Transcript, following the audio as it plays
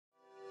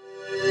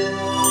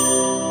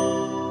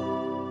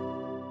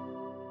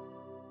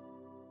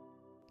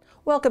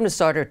Welcome to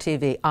Sarder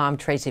TV. I'm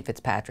Tracy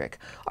Fitzpatrick.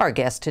 Our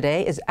guest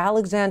today is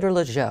Alexandra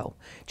Lajoux,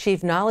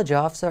 Chief Knowledge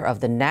Officer of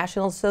the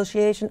National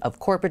Association of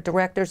Corporate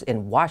Directors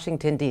in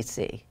Washington,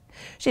 D.C.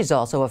 She's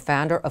also a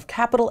founder of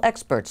Capital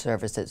Expert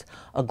Services,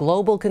 a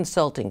global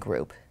consulting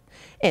group.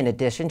 In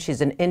addition,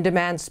 she's an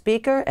in-demand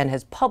speaker and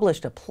has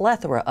published a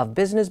plethora of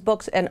business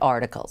books and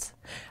articles.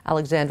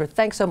 Alexandra,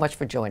 thanks so much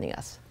for joining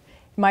us.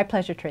 My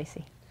pleasure,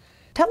 Tracy.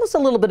 Tell us a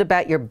little bit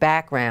about your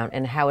background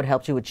and how it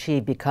helped you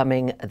achieve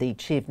becoming the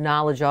Chief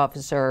Knowledge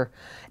Officer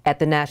at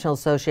the National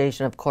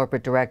Association of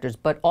Corporate Directors,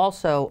 but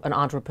also an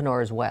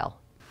entrepreneur as well.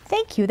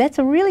 Thank you. That's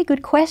a really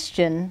good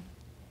question.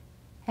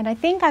 And I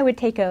think I would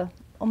take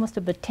almost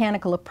a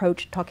botanical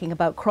approach talking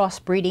about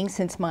crossbreeding,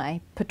 since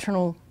my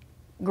paternal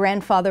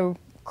grandfather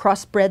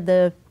crossbred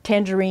the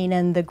tangerine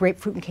and the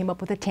grapefruit and came up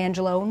with a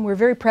tangelo, and we're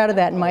very proud of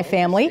that in my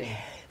family.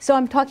 So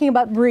I'm talking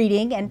about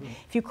breeding, and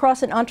if you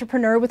cross an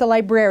entrepreneur with a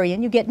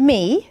librarian, you get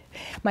me.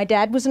 My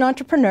dad was an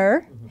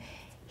entrepreneur.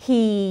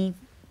 He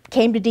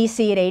came to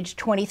DC at age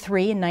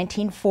 23 in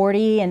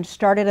 1940 and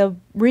started a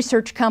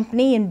research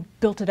company and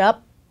built it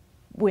up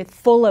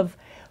full of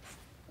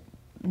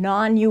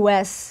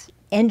non-US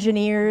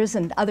engineers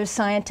and other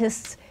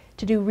scientists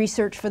to do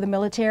research for the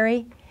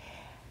military.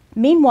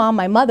 Meanwhile,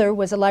 my mother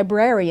was a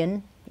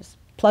librarian,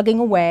 plugging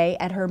away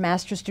at her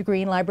master's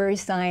degree in library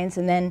science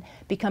and then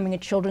becoming a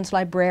children's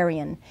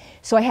librarian.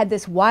 So I had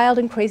this wild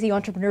and crazy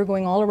entrepreneur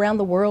going all around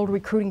the world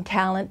recruiting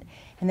talent,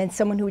 and then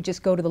someone who would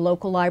just go to the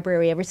local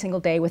library every single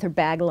day with her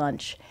bag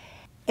lunch.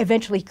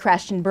 Eventually he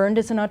crashed and burned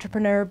as an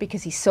entrepreneur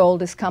because he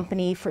sold his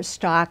company for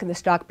stock and the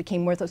stock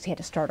became worthless. He had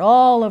to start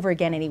all over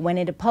again, and he went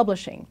into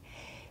publishing.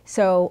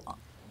 So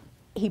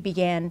he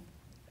began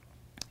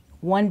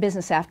one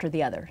business after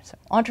the other. So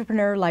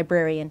entrepreneur,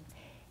 librarian,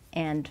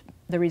 and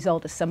the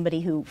result is somebody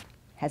who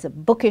has a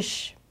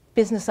bookish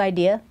business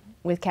idea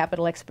with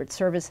Capital Expert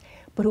Service,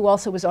 but who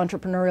also was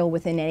entrepreneurial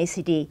within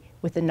NACD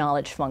with the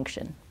knowledge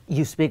function.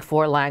 You speak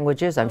 4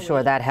 languages. I'm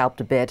sure that helped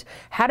a bit.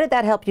 How did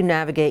that help you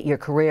navigate your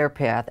career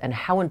path, and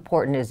how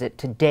important is it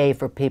today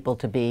for people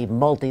to be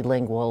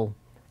multilingual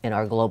in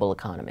our global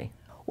economy?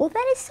 Well,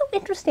 that is so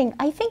interesting.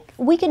 I think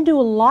we can do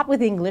a lot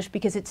with English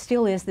because it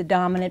still is the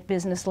dominant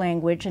business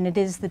language and it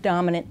is the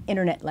dominant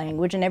internet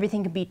language, and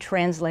everything can be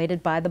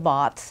translated by the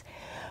bots.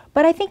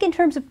 But I think in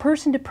terms of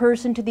person to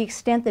person, to the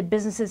extent that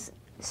businesses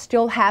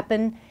still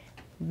happen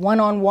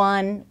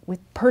one-on-one with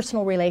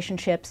personal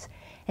relationships,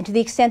 and to the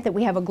extent that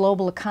we have a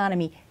global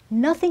economy,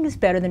 nothing is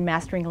better than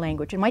mastering a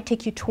language. It might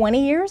take you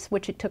 20 years,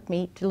 which it took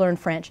me to learn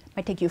French. It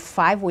might take you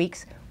 5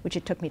 weeks, which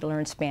it took me to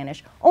learn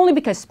Spanish, only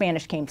because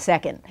Spanish came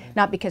second,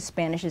 not because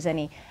Spanish is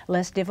any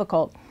less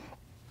difficult.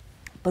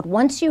 But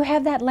once you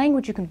have that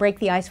language, you can break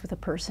the ice with a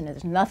person.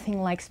 There's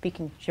nothing like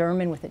speaking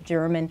German with a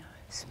German,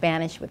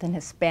 Spanish with an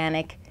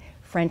Hispanic,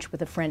 French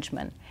with a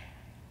Frenchman.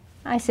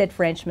 I said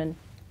Frenchman,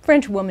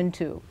 French woman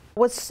too.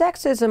 Was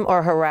sexism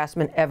or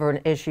harassment ever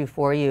an issue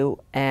for you?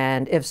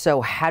 And if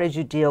so, how did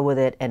you deal with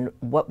it? And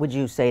what would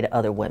you say to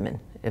other women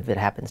if it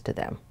happens to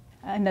them?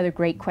 Another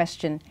great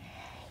question.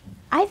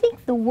 I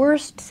think the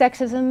worst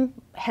sexism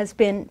has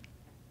been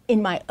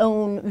in my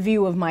own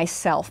view of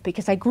myself,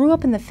 because I grew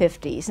up in the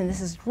 50s, and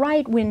this is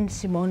right when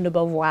Simone de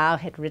Beauvoir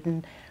had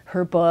written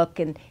her book,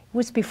 and it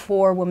was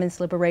before women's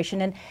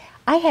liberation, and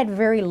I had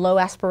very low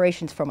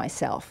aspirations for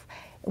myself.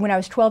 When I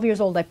was 12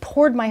 years old, I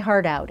poured my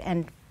heart out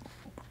and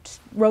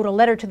wrote a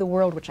letter to the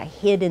world, which I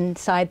hid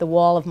inside the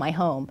wall of my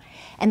home.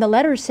 And the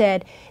letter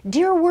said,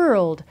 "Dear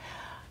world,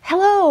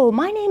 hello,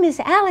 my name is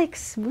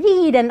Alex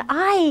Reed, and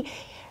I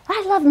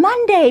love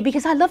Monday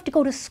because I love to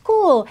go to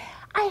school.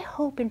 I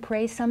hope and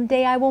pray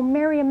someday I will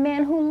marry a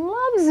man who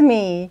loves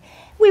me.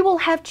 We will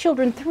have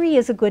children. 3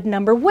 is a good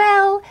number.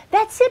 Well,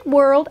 that's it,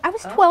 world." I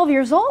was 12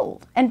 years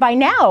old. And by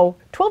now,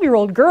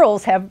 12-year-old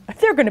girls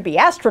they're going to be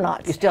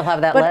astronauts. You still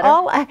have that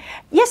letter?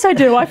 Yes, I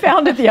do. I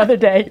found it the other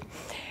day.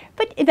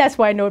 But that's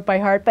why I know it by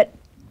heart. But,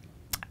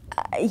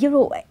 you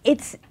know,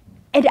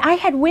 and I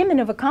had women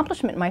of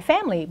accomplishment in my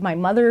family. My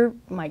mother,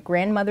 my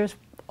grandmothers,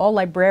 all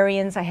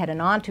librarians. I had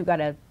an aunt who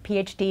got a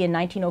PhD in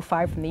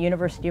 1905 from the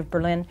University of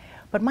Berlin.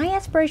 But my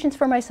aspirations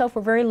for myself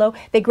were very low.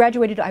 They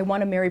graduated, I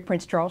want to marry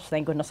Prince Charles.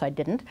 Thank goodness I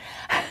didn't.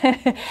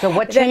 So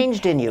what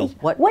changed in you?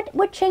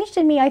 What changed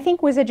in me, I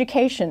think, was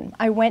education.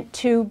 I went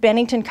to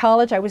Bennington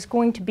College. I was just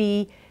going to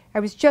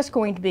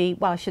be,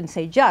 well, I shouldn't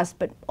say just,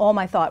 but all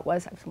my thought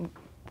was I was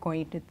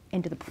going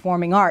into the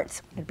performing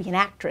arts. I'd be an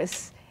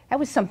actress. That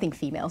was something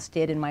females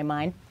did in my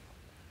mind.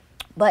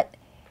 But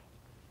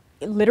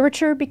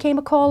literature became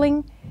a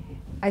calling.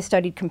 I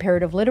studied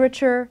comparative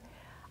literature.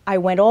 I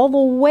went all the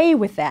way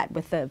with that,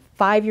 with the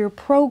 5-year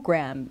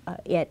program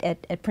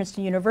at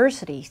Princeton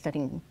University,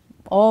 studying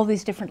all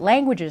these different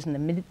languages in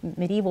the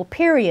medieval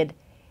period.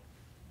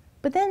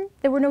 But then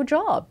there were no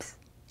jobs.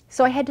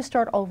 So I had to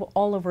start all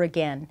over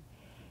again.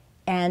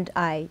 And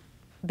I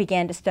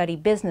began to study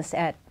business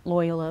at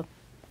Loyola.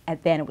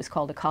 Then it was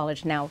called a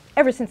college. Now,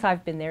 ever since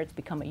I've been there, it's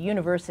become a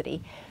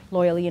university,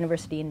 Loyola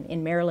University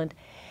in Maryland.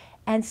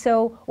 And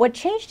so what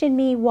changed in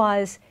me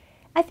was,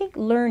 I think,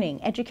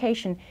 learning,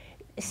 education.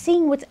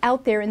 seeing what's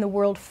out there in the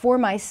world for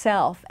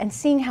myself and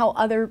seeing how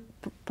other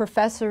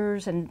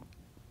professors and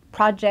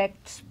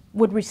projects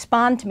would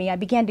respond to me, I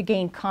began to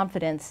gain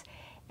confidence,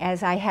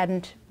 as I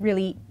hadn't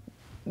really,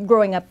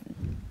 growing up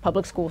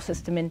public school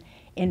system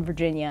in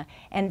Virginia.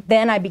 And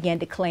then I began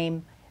to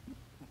claim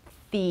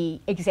the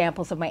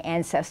examples of my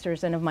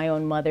ancestors and of my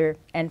own mother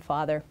and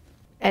father.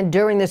 And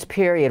during this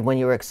period when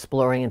you were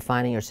exploring and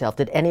finding yourself,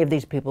 did any of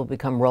these people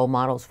become role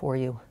models for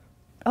you?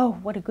 Oh,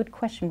 what a good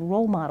question,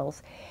 role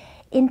models.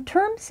 In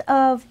terms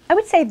of, I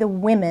would say the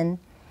women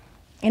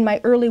in my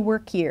early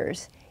work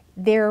years,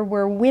 there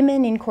were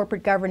women in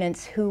corporate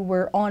governance who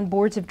were on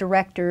boards of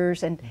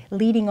directors and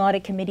leading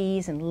audit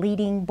committees and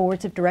leading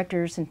boards of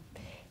directors. And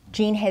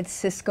Jean Head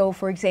Cisco,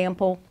 for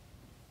example,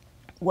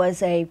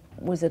 was a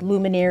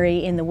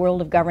luminary in the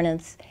world of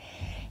governance.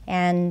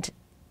 And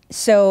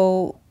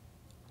so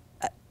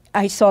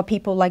I saw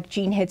people like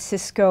Jean Head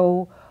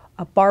Cisco,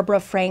 Barbara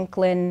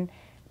Franklin,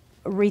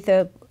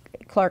 Aretha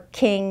Clark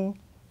King,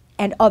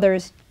 and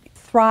others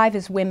thrive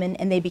as women,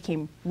 and they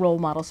became role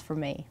models for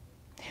me.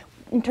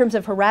 In terms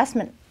of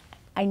harassment,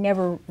 I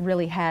never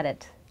really had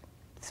it,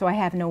 so I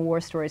have no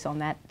war stories on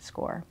that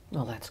score.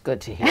 Well, that's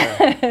good to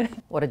hear.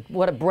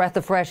 What a breath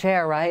of fresh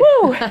air, right?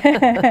 Woo!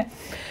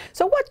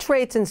 So what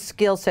traits and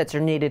skill sets are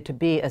needed to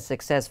be a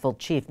successful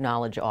Chief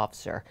Knowledge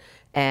Officer?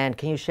 And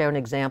can you share an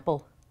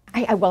example?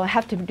 Well, I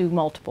have to do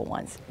multiple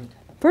ones.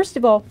 First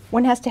of all,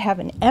 one has to have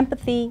an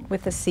empathy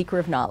with the seeker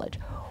of knowledge.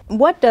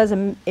 What does,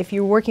 if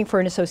you're working for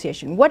an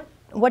association,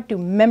 what do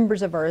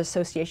members of our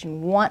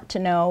association want to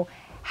know?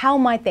 How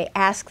might they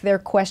ask their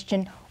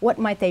question? What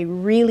might they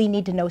really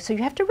need to know? So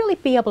you have to really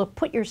be able to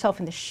put yourself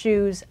in the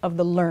shoes of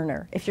the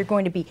learner if you're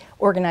going to be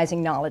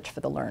organizing knowledge for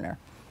the learner.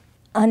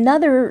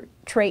 Another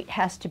trait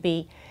has to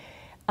be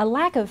a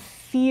lack of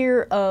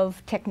fear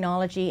of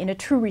technology and a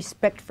true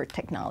respect for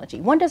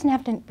technology. One doesn't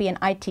have to be an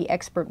IT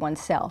expert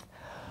oneself,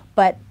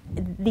 but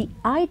the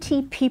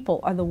IT people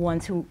are the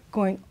ones who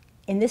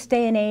in this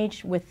day and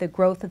age, with the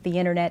growth of the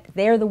internet,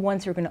 they're the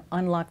ones who are going to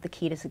unlock the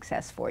key to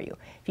success for you.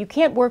 If you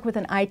can't work with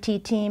an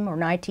IT team or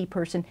an IT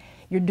person,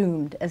 you're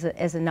doomed as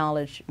a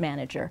knowledge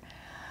manager.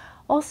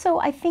 Also,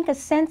 I think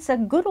a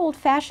good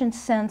old-fashioned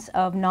sense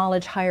of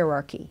knowledge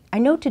hierarchy. I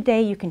know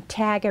today you can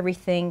tag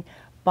everything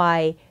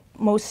by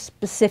most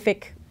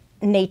specific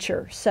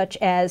nature, such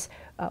as,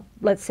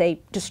 let's say,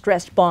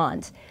 distressed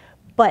bonds.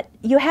 But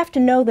you have to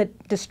know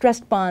that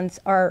distressed bonds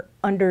are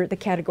under the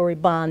category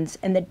bonds,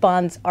 and that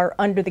bonds are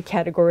under the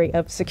category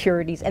of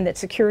securities, and that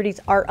securities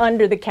are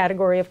under the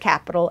category of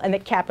capital, and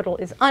that capital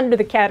is under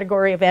the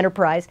category of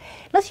enterprise.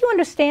 Unless you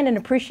understand and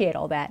appreciate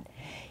all that,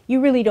 you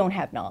really don't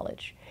have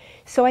knowledge.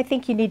 So I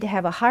think you need to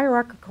have a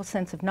hierarchical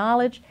sense of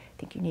knowledge. I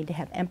think you need to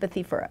have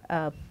empathy for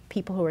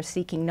people who are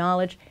seeking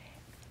knowledge,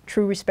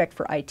 true respect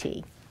for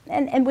IT.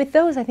 And with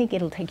those, I think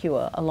it'll take you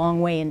a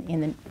long way in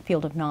the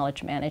field of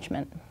knowledge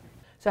management.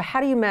 So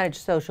how do you manage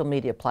social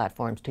media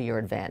platforms to your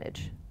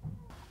advantage?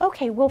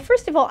 Okay, well,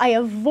 first of all, I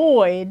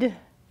avoid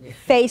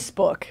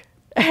Facebook.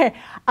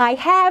 I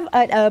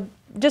have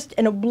just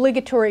an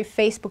obligatory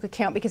Facebook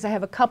account because I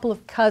have a couple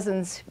of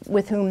cousins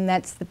with whom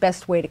that's the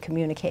best way to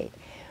communicate.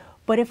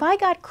 But if I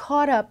got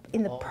caught up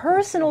in the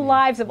personal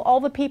lives of all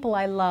the people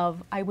I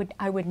love, I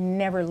would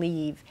never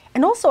leave.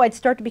 And also, I'd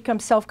start to become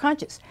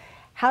self-conscious.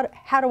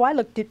 How do I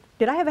look? Did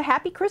I have a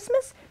happy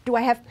Christmas? Do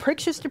I have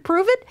pictures to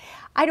prove it?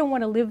 I don't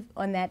want to live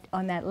on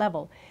that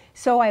level.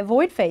 So I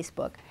avoid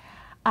Facebook.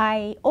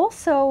 I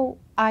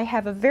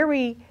have a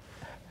very,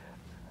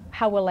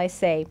 how will I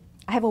say,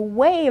 I have a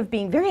way of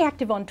being very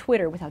active on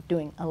Twitter without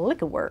doing a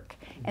lick of work.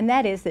 And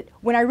that is that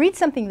when I read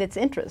something that's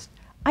interest,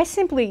 I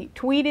simply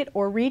tweet it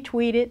or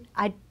retweet it.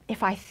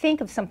 If I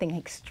think of something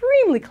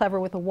extremely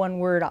clever with a one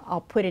word,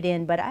 I'll put it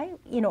in. But I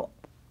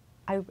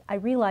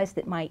realize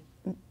that my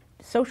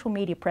social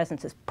media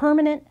presence is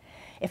permanent.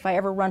 If I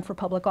ever run for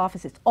public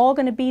office, it's all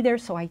going to be there,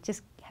 so I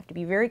just have to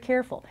be very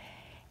careful.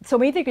 So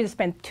I'm either going to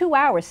spend 2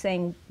 hours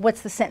saying,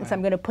 what's the sentence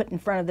I'm going to put in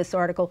front of this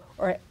article,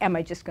 or am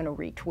I just going to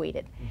retweet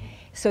it?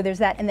 So there's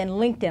that. And then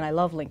LinkedIn, I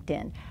love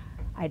LinkedIn.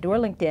 I adore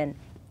LinkedIn.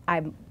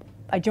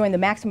 I joined the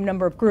maximum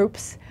number of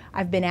groups.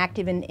 I've been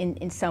active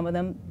in some of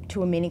them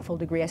to a meaningful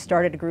degree. I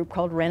started a group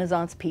called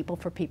Renaissance People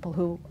for people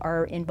who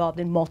are involved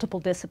in multiple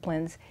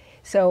disciplines.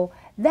 So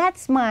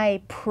that's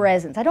my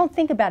presence. I don't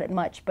think about it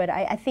much, but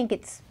I think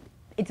it's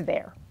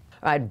there.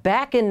 All right,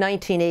 back in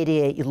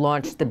 1988, you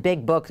launched the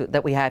big book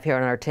that we have here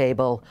on our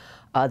table,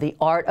 The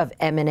Art of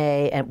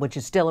M&A, which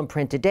is still in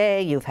print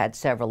today. You've had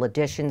several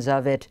editions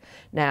of it.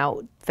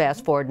 Now,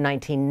 fast forward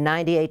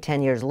 1998,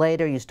 10 years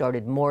later, you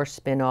started more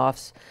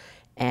spin-offs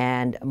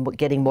and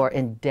getting more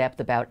in-depth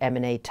about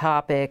M&A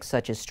topics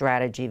such as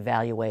strategy,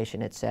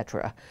 valuation,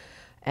 etc.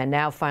 And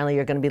now finally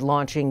you're going to be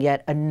launching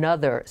yet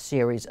another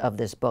series of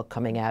this book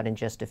coming out in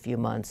just a few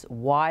months.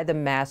 Why the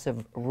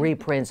massive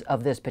reprints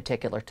of this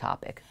particular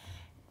topic?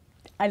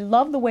 I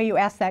love the way you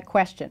asked that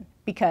question,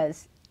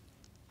 because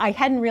I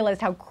hadn't realized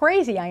how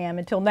crazy I am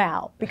until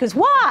now. Because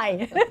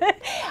why?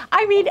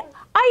 I mean,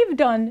 I've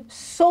done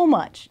so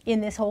much in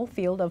this whole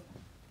field of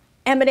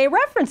M&A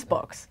reference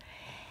books.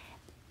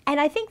 And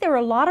I think there are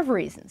a lot of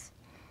reasons.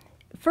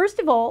 First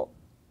of all,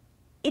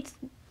 it's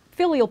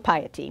filial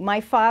piety.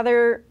 My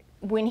father,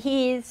 when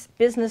his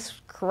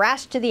business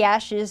crashed to the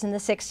ashes in the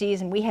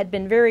 60s and we had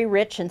been very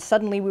rich and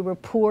suddenly we were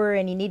poor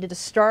and he needed to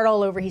start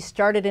all over, he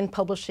started in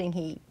publishing.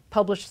 He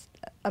published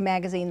a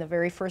magazine, the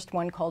very first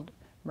one, called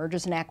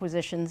Mergers and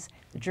Acquisitions,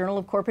 the Journal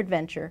of Corporate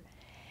Venture.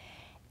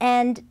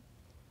 And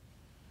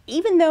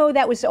even though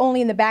that was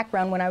only in the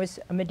background when I was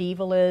a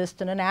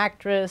medievalist and an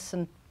actress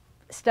and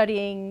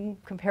studying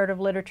comparative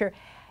literature,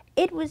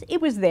 it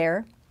was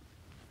there.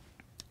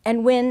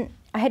 And when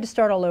I had to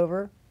start all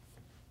over,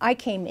 I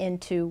came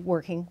into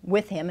working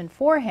with him and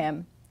for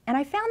him, and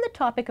I found the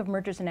topic of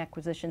mergers and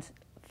acquisitions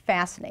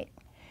fascinating.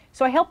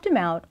 So I helped him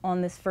out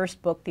on this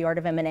first book, The Art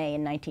of M&A,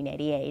 in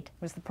 1988. I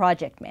was the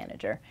project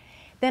manager.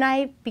 Then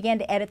I began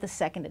to edit the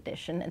second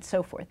edition and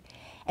so forth.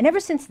 And ever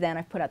since then,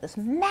 I've put out this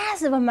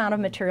massive amount of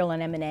material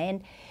on M&A.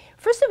 And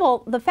first of all,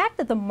 the fact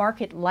that the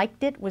market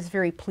liked it was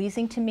very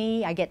pleasing to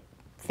me. I get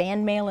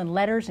fan mail and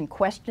letters and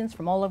questions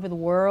from all over the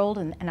world,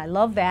 and I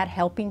love that,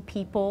 helping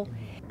people.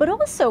 But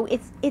also,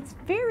 it's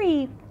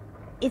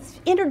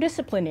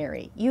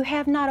interdisciplinary. You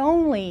have not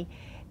only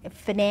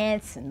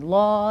finance and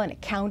law and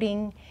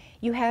accounting,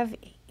 you have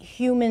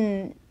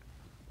human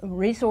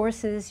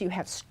resources, you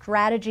have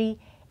strategy.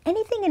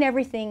 Anything and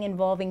everything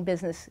involving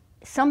business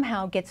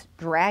somehow gets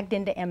dragged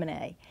into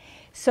M&A.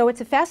 So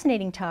it's a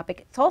fascinating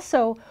topic. It's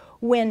also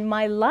when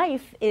my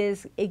life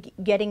is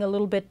getting a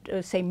little bit,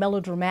 say,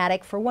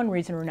 melodramatic for one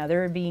reason or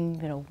another,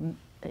 being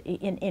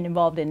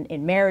involved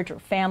in marriage or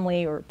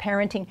family or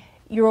parenting,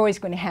 you're always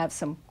going to have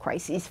some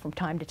crises from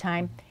time to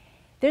time.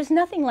 There's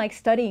nothing like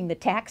studying the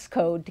tax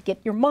code to get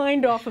your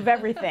mind off of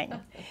everything.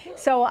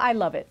 So I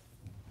love it.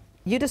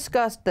 You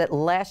discussed that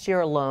last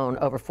year alone,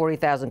 over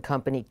 40,000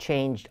 companies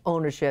changed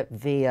ownership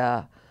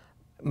via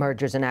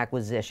mergers and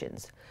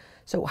acquisitions.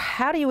 So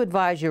how do you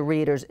advise your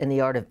readers in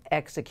the art of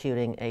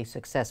executing a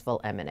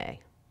successful M&A?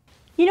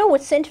 You know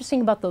what's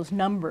interesting about those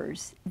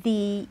numbers?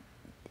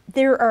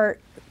 There are,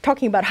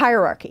 talking about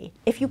hierarchy,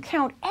 if you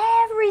count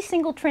every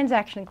single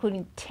transaction,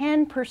 including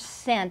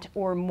 10%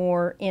 or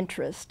more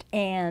interest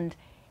and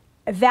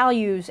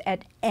values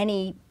at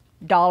any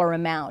dollar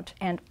amount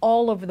and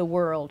all over the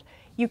world,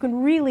 you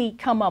can really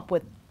come up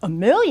with 1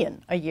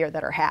 million a year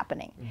that are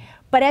happening.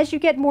 But as you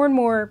get more and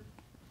more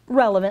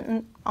relevant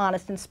and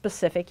honest and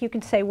specific, you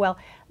can say, well,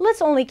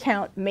 let's only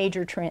count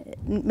major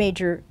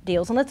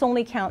deals, and let's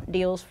only count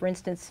deals, for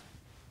instance,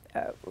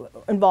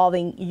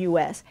 involving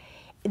U.S.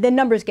 The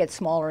numbers get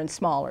smaller and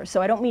smaller,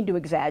 so I don't mean to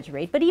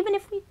exaggerate, but even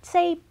if we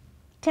say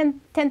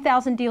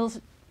 10,000 deals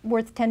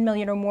worth 10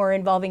 million or more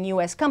involving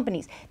U.S.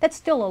 companies, that's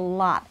still a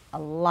lot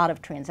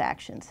of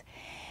transactions.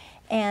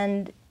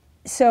 And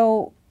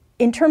so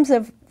in terms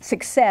of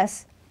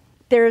success,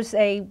 there's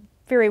a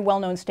very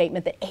well-known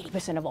statement that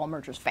 80% of all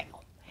mergers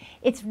fail.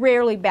 It's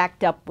rarely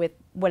backed up with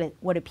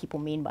what do people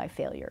mean by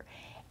failure.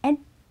 And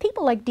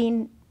people like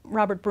Dean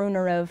Robert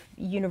Bruner of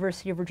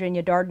University of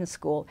Virginia Darden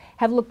School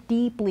have looked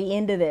deeply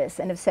into this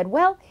and have said,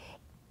 well,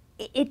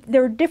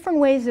 there are different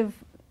ways of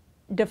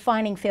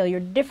defining failure,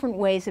 different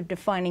ways of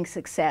defining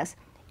success,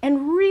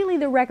 and really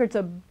the record's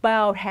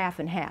about half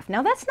and half.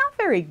 Now that's not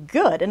very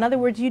good. In other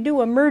words, you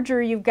do a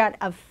merger, you've got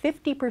a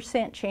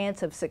 50%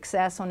 chance of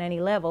success on any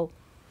level,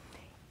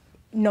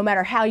 no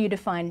matter how you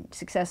define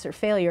success or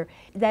failure.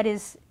 That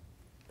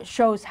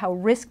shows how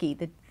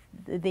risky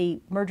the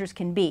mergers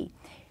can be.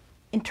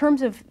 In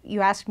terms of,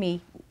 you asked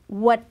me,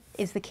 what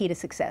is the key to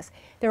success?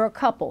 There are a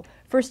couple.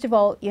 First of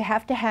all, you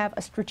have to have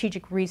a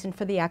strategic reason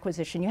for the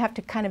acquisition. You have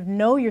to kind of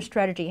know your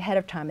strategy ahead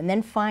of time and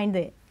then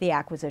find the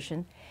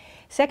acquisition.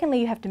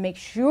 Secondly, you have to make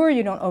sure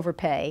you don't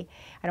overpay.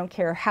 I don't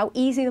care how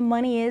easy the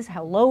money is,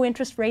 how low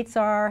interest rates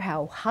are,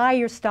 how high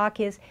your stock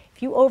is.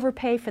 If you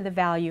overpay for the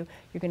value,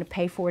 you're going to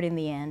pay for it in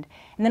the end.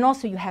 And then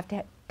also you have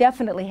to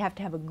definitely have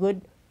to have a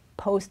good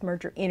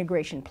post-merger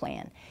integration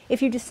plan.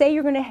 If you just say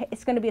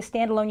it's going to be a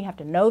standalone, you have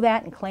to know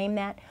that and claim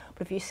that.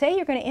 But if you say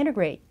you're going to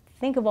integrate,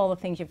 think of all the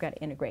things you've got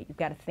to integrate. You've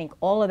got to think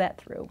all of that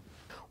through.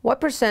 What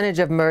percentage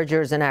of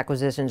mergers and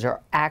acquisitions are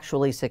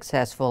actually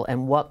successful,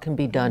 and what can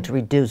be done to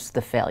reduce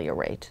the failure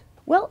rate?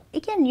 Well,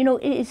 again, you know,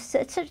 it's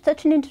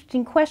such an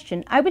interesting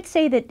question. I would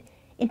say that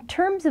in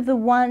terms of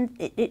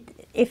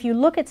if you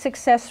look at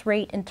success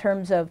rate in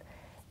terms of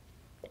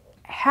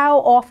how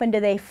often do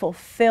they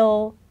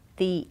fulfill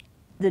the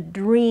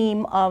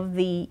dream of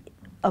the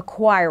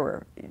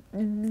acquirer,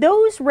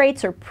 those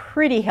rates are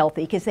pretty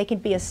healthy because they can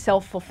be a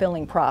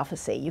self-fulfilling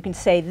prophecy. You can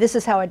say, this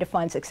is how I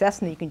define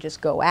success, and you can just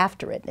go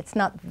after it. It's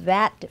not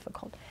that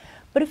difficult.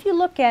 But if you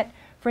look at,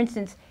 for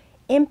instance,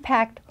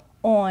 impact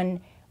on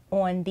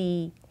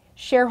the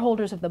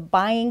shareholders of the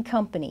buying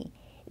company,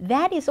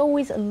 that is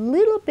always a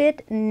little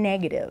bit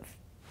negative.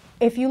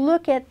 If you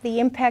look at the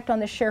impact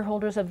on the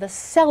shareholders of the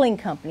selling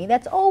company,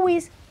 that's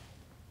always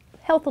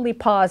healthily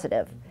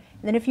positive.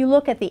 And then if you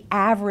look at the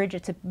average,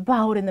 it's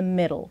about in the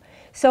middle.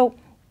 So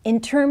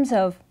in terms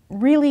of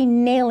really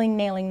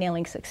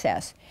nailing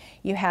success,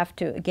 you have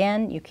to,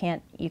 again, you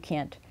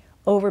can't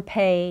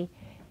overpay,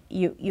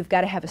 you've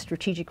got to have a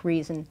strategic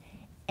reason,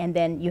 and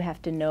then you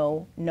have to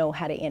know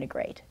how to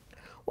integrate.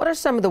 What are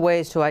some of the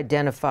ways to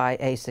identify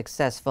a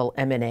successful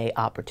M&A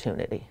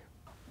opportunity?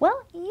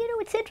 Well,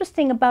 it's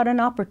interesting about an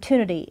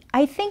opportunity.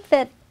 I think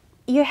that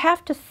you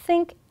have to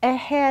think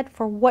ahead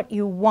for what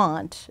you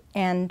want,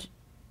 and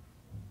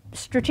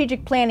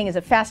strategic planning is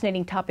a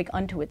fascinating topic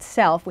unto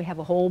itself. We have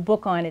a whole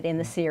book on it in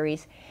the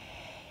series.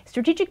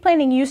 Strategic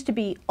planning used to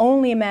be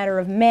only a matter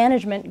of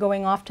management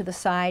going off to the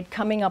side,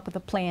 coming up with a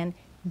plan,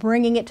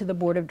 bringing it to the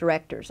board of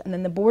directors, and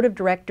then the board of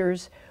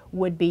directors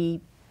would be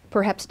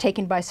perhaps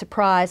taken by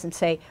surprise and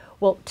say,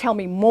 well, tell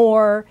me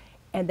more,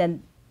 and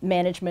then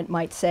management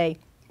might say,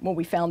 well,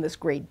 we found this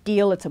great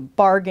deal, it's a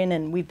bargain,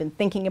 and we've been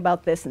thinking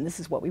about this, and this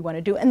is what we want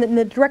to do. And then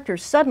the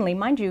directors suddenly,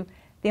 mind you,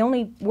 they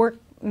only work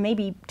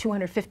maybe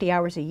 250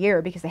 hours a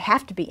year because they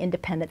have to be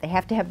independent, they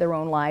have to have their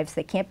own lives,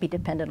 they can't be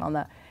dependent on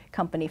the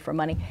company for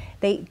money.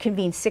 They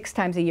convene 6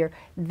 times a year.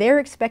 They're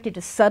expected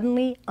to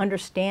suddenly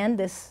understand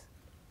this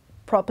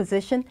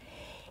proposition.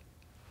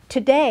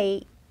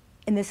 Today,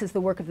 and this is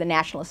the work of the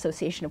National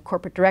Association of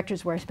Corporate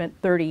Directors, where I spent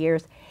 30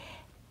 years,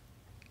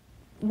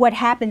 what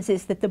happens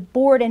is that the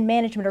board and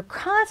management are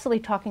constantly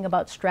talking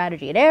about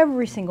strategy at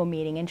every single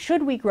meeting, and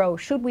should we grow,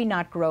 should we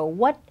not grow,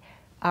 what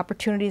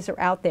opportunities are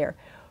out there.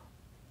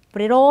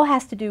 But it all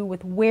has to do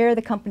with where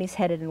the company's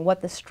headed and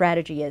what the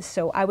strategy is.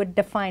 So I would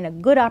define a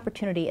good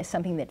opportunity as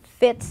something that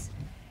fits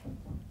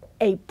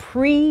a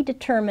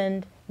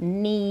predetermined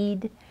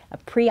need, a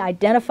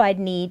pre-identified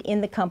need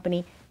in the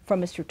company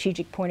from a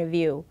strategic point of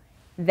view.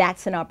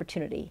 That's an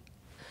opportunity.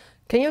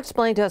 Can you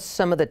explain to us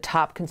some of the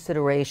top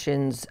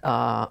considerations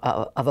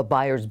of a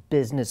buyer's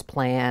business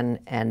plan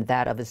and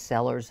that of a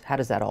seller's? How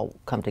does that all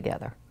come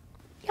together?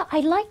 Yeah, I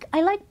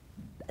like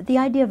the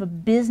idea of a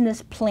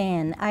business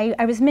plan.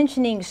 I was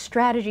mentioning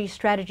strategy.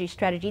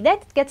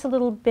 That gets a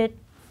little bit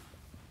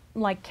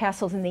like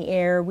castles in the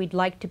air. We'd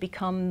like to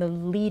become the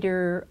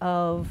leader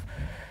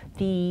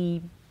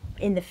in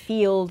the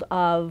field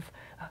of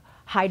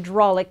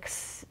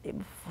hydraulics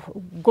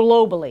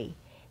globally.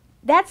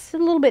 That's a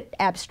little bit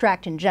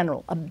abstract in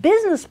general. A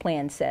business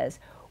plan says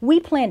we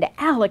plan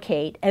to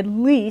allocate at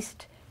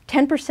least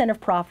 10% of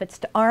profits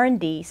to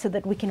R&D so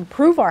that we can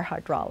improve our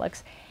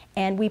hydraulics,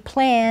 and we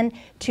plan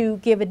to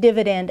give a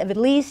dividend of at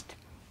least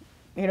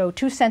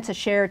 2 cents a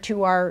share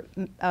to our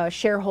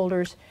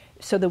shareholders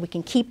so that we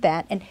can keep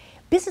that. And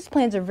business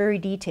plans are very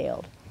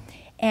detailed.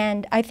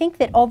 And I think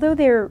that although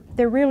they're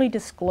rarely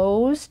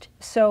disclosed,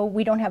 so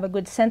we don't have a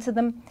good sense of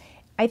them,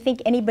 I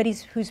think anybody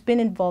who's been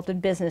involved in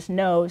business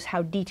knows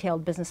how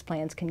detailed business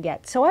plans can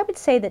get. So I would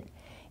say that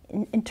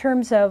in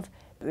terms of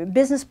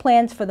business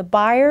plans for the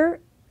buyer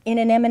in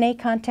an M&A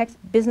context,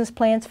 business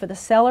plans for the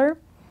seller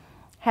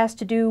has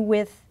to do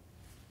with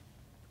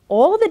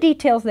all the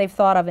details they've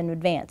thought of in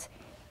advance.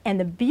 And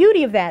the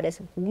beauty of that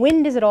is,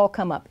 when does it all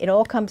come up? It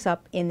all comes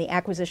up in the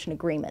acquisition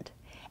agreement.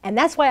 And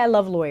that's why I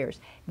love lawyers.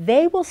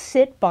 They will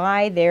sit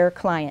by their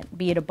client,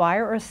 be it a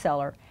buyer or a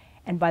seller,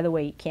 and by the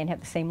way, you can't have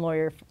the same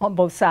lawyer on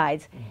both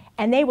sides,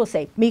 and they will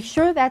say, make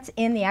sure that's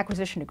in the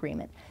acquisition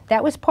agreement.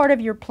 That was part of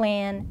your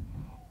plan.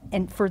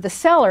 And for the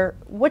seller,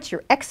 what's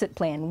your exit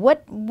plan?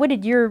 What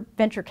did your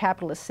venture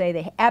capitalists say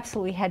they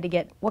absolutely had to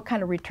get? What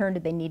kind of return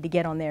did they need to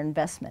get on their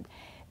investment?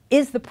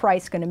 Is the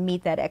price going to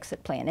meet that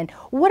exit plan? And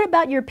what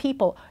about your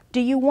people?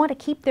 Do you want to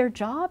keep their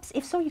jobs?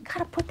 If so, you got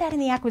to put that in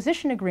the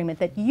acquisition agreement,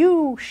 that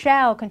you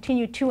shall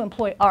continue to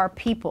employ our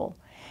people.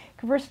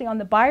 Conversely, on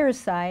the buyer's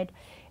side,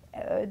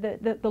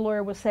 the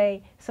lawyer will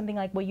say something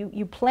like, well,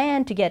 you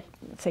plan to get,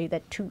 say,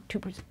 that 2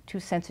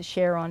 cents a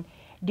share on.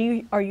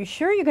 Are you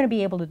sure you're going to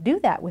be able to do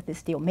that with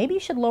this deal? Maybe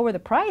you should lower the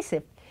price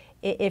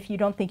if you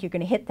don't think you're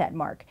going to hit that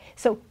mark.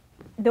 So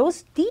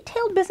those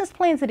detailed business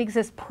plans that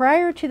exist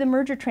prior to the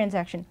merger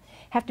transaction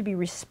have to be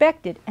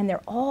respected, and they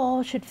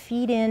all should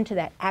feed into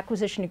that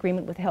acquisition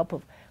agreement with the help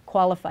of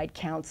qualified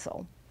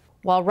counsel.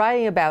 While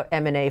writing about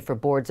M&A for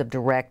boards of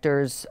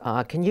directors,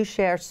 can you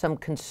share some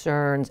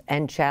concerns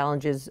and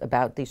challenges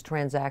about these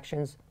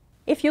transactions?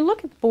 If you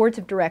look at boards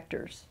of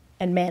directors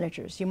and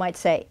managers, you might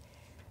say,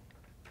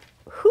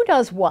 who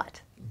does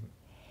what?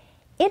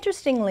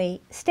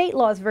 Interestingly, state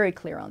law is very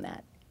clear on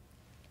that.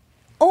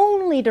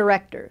 Only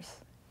directors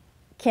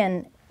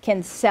can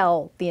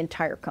sell the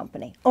entire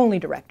company. Only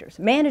directors.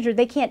 Manager,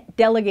 they can't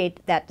delegate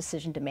that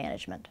decision to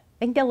management.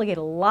 They can delegate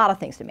a lot of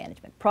things to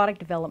management, product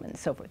development and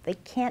so forth. They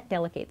can't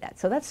delegate that.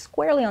 So that's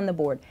squarely on the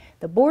board.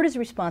 The board is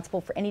responsible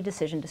for any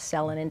decision to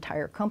sell an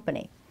entire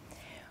company.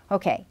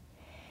 Okay.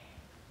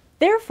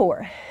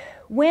 Therefore,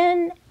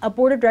 when a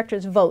board of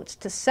directors votes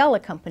to sell a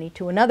company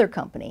to another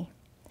company,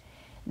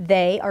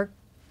 they are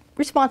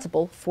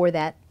responsible for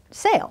that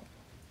sale.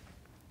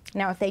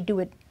 Now, if they do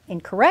it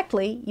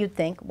incorrectly, you'd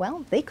think,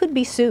 well, they could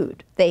be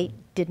sued. They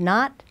did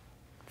not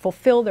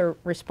fulfill their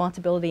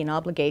responsibility and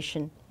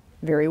obligation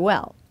very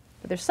well.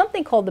 But there's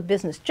something called the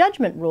business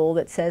judgment rule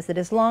that says that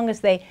as long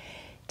as they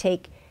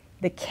take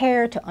the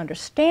care to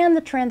understand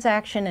the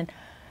transaction and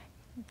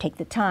take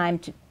the time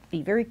to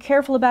be very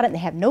careful about it, and they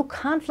have no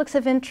conflicts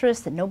of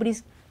interest, and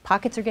nobody's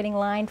pockets are getting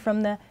lined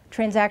from the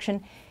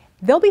transaction,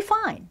 they'll be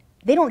fine.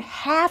 they don't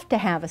have to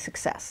have a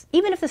success.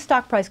 Even if the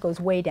stock price goes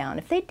way down,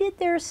 if they did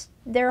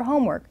their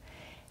homework,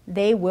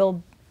 they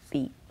will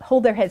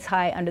hold their heads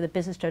high under the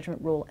business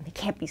judgment rule, and they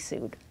can't be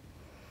sued.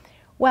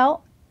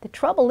 Well, the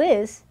trouble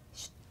is,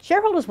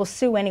 shareholders will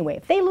sue anyway.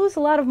 If they lose a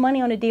lot of money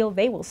on a deal,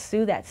 they will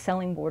sue that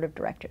selling board of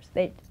directors.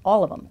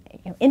 All of them,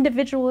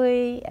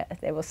 individually.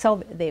 They will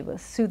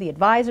sue the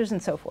advisors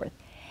and so forth.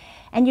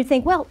 And you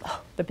think, well,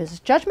 the business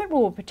judgment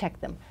rule will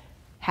protect them.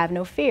 Have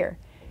no fear.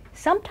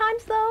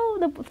 Sometimes,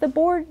 though, the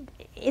board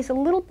is a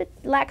little bit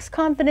lacks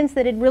confidence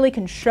that it really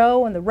can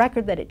show on the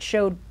record that it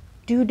showed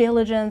due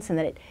diligence and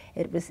that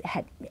it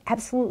had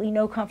absolutely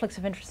no conflicts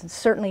of interest and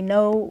certainly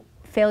no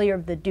failure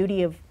of the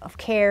duty of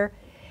care.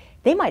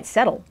 They might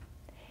settle.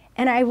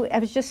 And I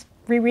was just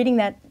rereading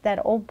that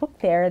old book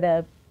there,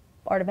 The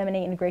Art of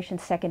M&A Integration,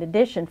 second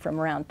edition from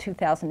around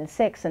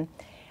 2006, and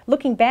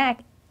looking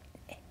back,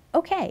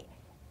 okay,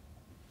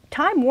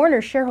 Time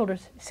Warner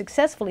shareholders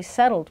successfully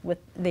settled with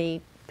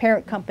the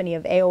parent company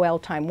of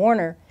AOL Time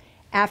Warner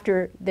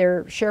after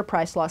their share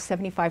price lost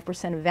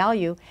 75% of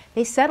value.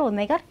 They settled and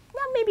they got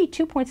maybe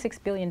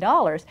 $2.6 billion,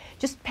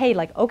 just paid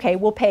like, okay,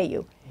 we'll pay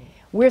you.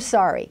 We're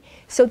sorry.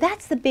 So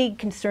that's the big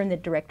concern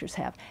that directors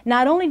have.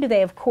 Not only do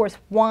they, of course,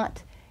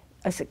 want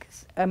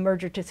a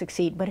merger to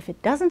succeed, but if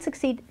it doesn't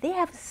succeed, they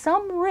have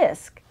some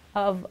risk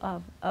of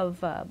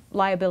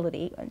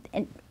liability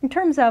in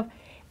terms of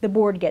the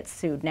board gets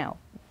sued. Now,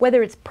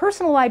 whether it's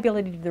personal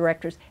liability to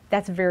directors,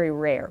 that's very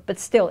rare, but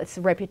still it's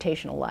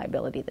reputational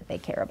liability that they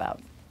care about.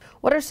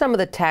 What are some of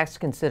the tax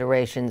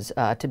considerations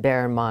to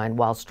bear in mind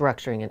while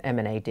structuring an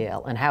M&A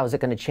deal, and how is it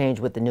going to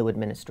change with the new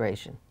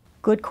administration?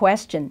 Good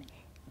question.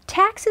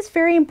 Tax is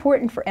very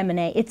important for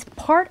M&A. It's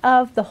part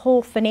of the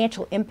whole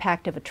financial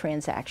impact of a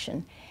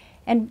transaction.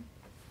 And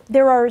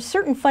there are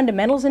certain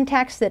fundamentals in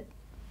tax that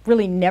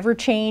really never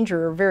change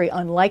or are very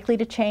unlikely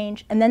to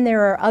change. And then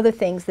there are other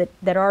things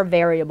that are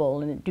variable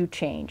and do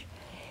change.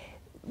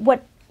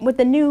 What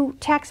the new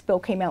tax bill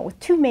came out with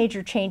two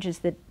major changes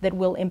that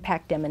will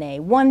impact M&A.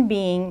 One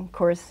being, of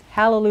course,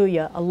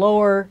 hallelujah, a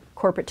lower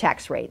corporate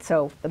tax rate.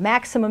 So the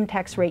maximum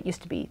tax rate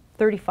used to be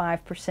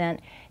 35%,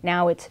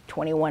 now it's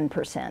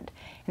 21%. And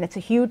it's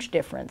a huge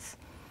difference.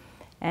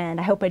 And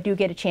I hope I do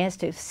get a chance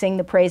to sing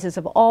the praises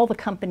of all the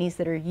companies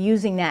that are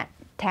using that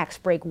tax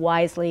break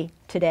wisely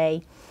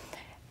today.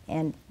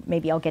 And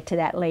maybe I'll get to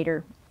that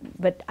later.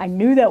 But I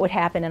knew that would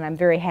happen, and I'm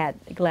very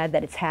glad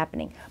that it's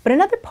happening. But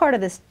another part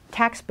of this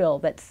tax bill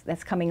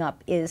that's coming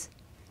up is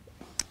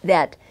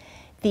that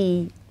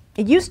it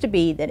used to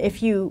be that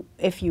if you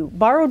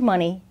borrowed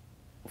money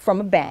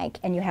from a bank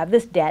and you have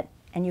this debt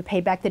and you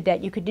pay back the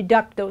debt, you could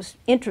deduct those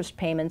interest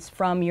payments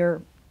from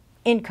your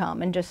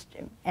income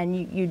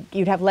and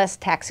you'd have less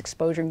tax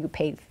exposure and you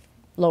pay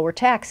lower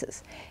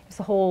taxes. It's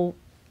the whole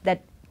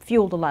that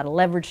fueled a lot of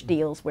leverage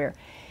deals with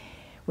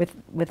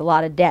a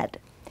lot of debt.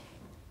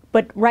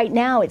 But right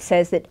now it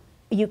says that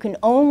you can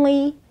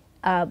only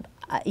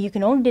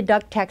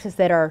deduct taxes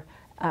that are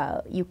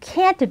you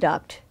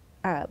can't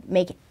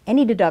make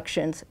any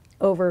deductions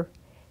over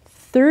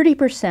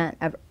 30%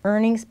 of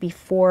earnings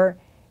before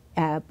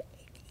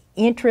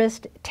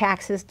interest,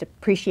 taxes,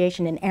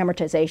 depreciation, and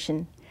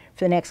amortization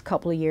for the next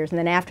couple of years. And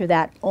then after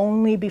that,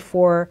 only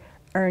before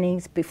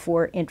earnings,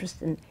 before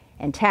interest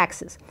and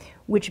taxes,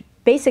 which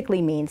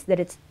basically means that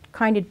it's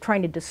kind of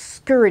trying to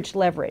discourage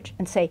leverage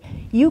and say,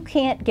 you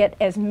can't get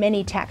as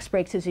many tax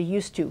breaks as you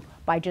used to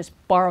by just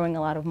borrowing a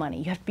lot of money.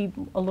 You have to be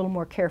a little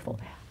more careful.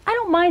 I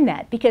don't mind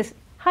that because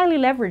highly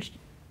leveraged,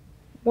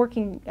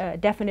 working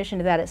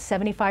definition of that is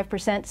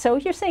 75%. So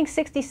if you're saying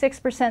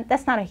 66%,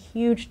 that's not a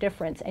huge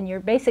difference, and you're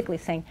basically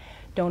saying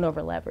don't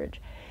over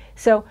leverage.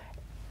 So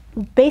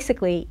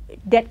basically,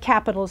 debt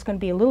capital is going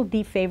to be a little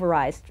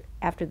defavorized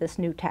after this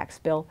new tax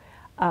bill.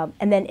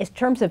 And then in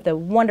terms of the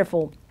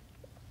wonderful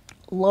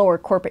lower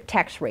corporate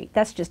tax rate,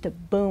 that's just a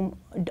boon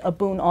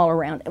all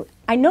around.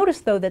 I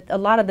noticed, though, that a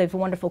lot of those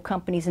wonderful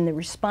companies, and they're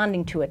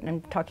responding to it, and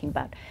I'm talking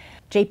about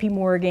JP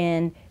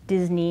Morgan,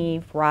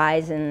 Disney,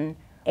 Verizon,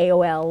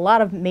 AOL, a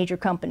lot of major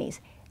companies,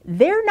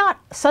 they're not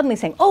suddenly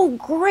saying, oh,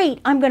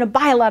 great, I'm going to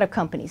buy a lot of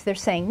companies. They're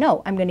saying,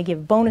 no, I'm going to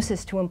give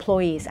bonuses to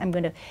employees. I'm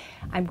going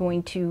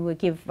to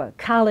give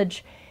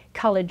college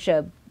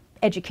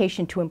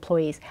education to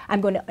employees.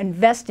 I'm going to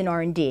invest in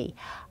R&D,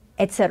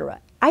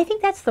 etc. I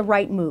think that's the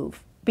right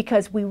move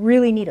because we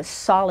really need a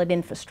solid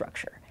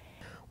infrastructure.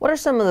 What are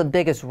some of the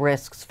biggest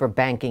risks for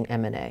banking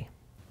M&A?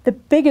 The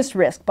biggest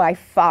risk by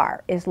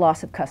far is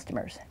loss of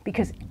customers,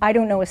 because I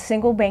don't know a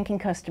single banking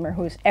customer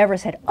who's ever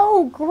said,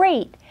 oh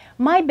great,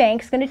 my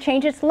bank's going to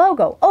change its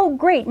logo. Oh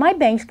great, my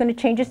bank's going to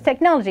change its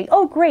technology.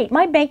 Oh great,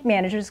 my bank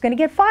manager is going to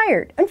get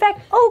fired. In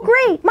fact, oh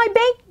great, my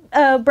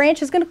bank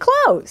branch is going to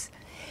close.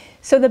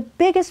 So the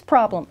biggest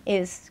problem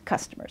is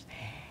customers,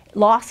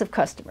 loss of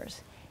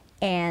customers.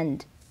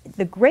 And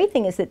the great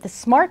thing is that the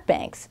smart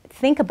banks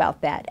think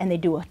about that, and they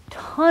do a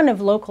ton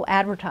of local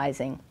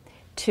advertising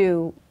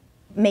to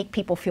make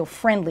people feel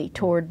friendly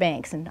toward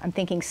banks. And I'm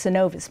thinking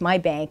Synovus, my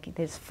bank,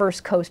 this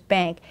First Coast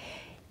Bank,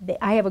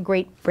 I have a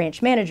great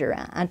branch manager,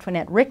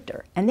 Antoinette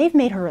Richter, and they've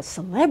made her a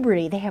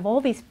celebrity. They have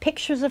all these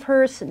pictures of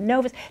her,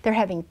 Synovus. They're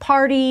having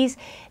parties.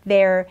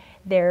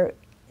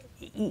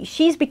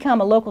 She's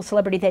become a local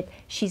celebrity. That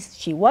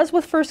she was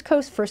with First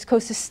Coast. First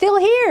Coast is still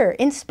here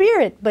in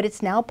spirit, but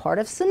it's now part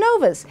of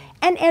Synovus.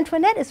 And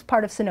Antoinette is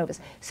part of Synovus.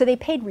 So they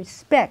paid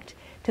respect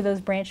to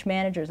those branch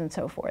managers and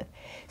so forth.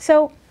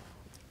 So,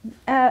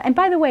 and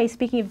by the way,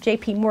 speaking of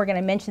J.P. Morgan,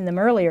 I mentioned them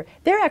earlier,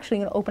 they're actually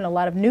going to open a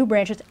lot of new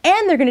branches,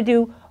 and they're going to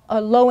do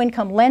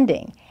low-income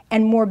lending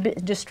and more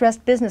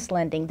distressed business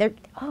lending.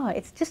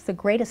 It's just the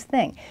greatest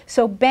thing.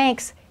 So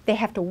banks, they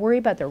have to worry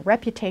about their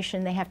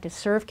reputation. They have to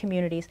serve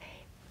communities.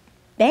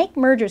 Bank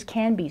mergers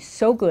can be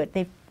so good.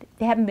 They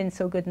haven't been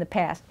so good in the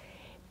past.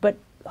 But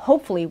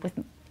hopefully with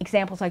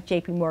examples like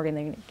J.P. Morgan,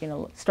 they're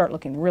going to start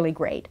looking really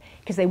great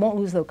because they won't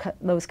lose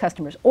those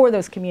customers or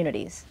those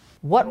communities.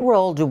 What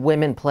role do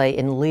women play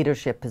in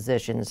leadership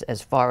positions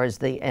as far as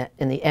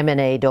in the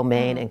M&A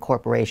domain and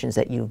corporations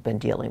that you've been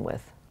dealing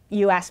with?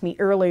 You asked me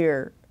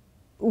earlier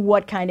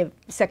what kind of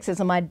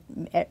sexism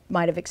I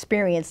might have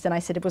experienced, and I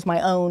said it was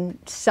my own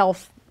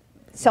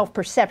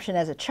self-perception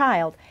as a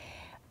child.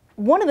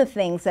 One of the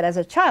things that as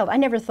a child, I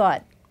never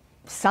thought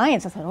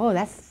science. I thought, oh,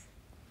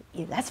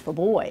 that's for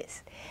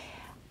boys.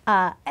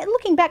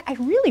 Looking back, I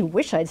really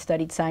wish I'd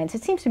studied science.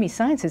 It seems to me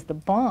science is the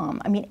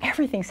bomb. I mean,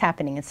 everything's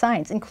happening in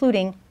science,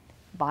 including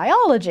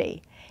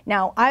biology.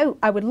 Now,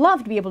 I would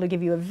love to be able to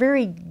give you a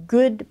very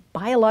good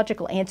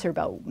biological answer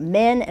about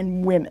men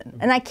and women,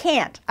 and I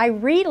can't. I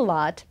read a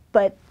lot,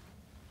 but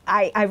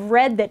I've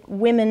read that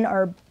women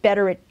are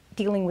better at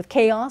dealing with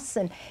chaos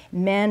and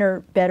men are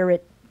better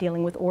at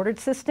dealing with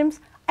ordered systems.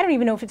 I don't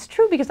even know if it's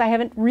true because I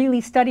haven't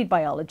really studied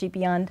biology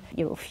beyond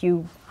a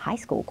few high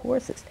school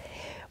courses.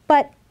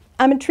 But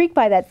I'm intrigued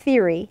by that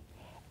theory,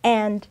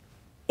 and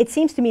it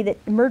seems to me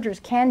that mergers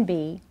can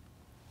be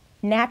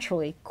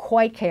naturally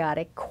quite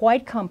chaotic,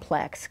 quite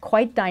complex,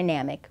 quite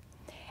dynamic.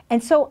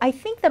 And so I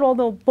think that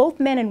although both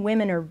men and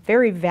women are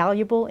very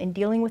valuable in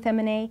dealing with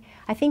M&A,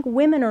 I think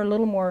women are a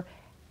little more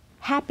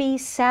happy,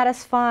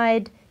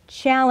 satisfied,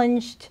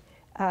 challenged,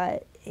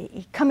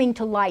 coming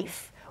to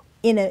life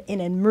in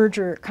a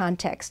merger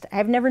context.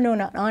 I've never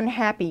known an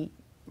unhappy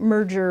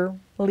merger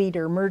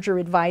leader, merger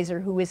advisor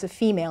who is a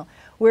female,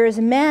 whereas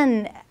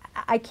men,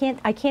 I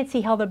can't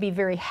see how they'll be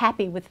very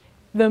happy with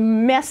the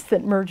mess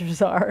that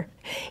mergers are,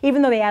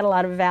 even though they add a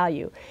lot of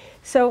value.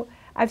 So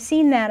I've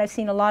seen that. I've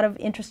seen a lot of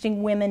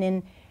interesting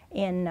women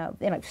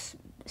in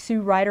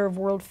Sue Ryder of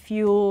World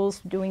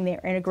Fuels doing their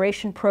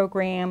integration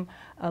program,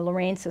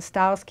 Lorraine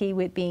Sostowski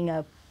with being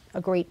a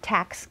great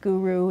tax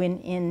guru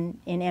in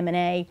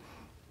M&A,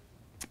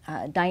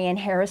 Diane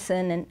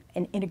Harrison,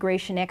 an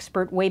integration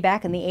expert way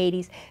back in the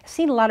 80s. I've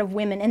seen a lot of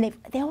women, and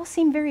they all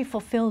seem very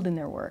fulfilled in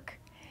their work.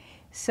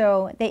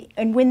 So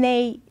when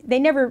they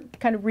never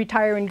kind of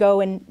retire and go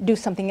and do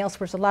something else,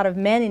 whereas a lot of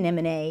men in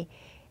M&A,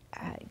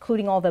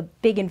 including all the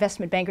big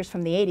investment bankers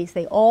from the 80s,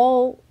 they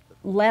all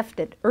left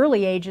at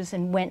early ages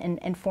and went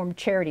and formed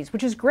charities,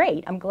 which is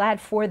great. I'm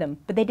glad for them,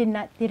 but they did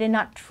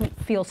not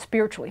feel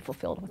spiritually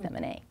fulfilled with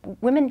M&A.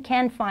 Women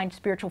can find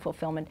spiritual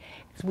fulfillment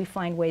because we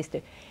find ways to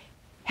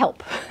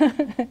help.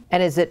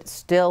 And is it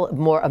still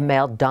more a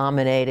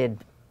male-dominated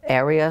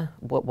area?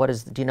 Do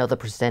you know the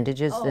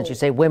percentages? Did you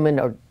say women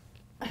are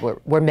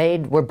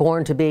we're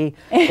born to be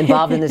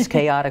involved in this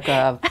chaotic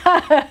job?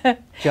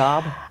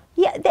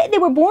 Yeah, they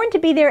were born to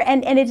be there,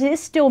 and it is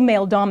still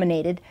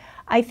male-dominated.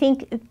 I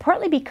think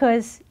partly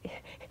because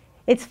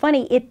it's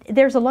funny.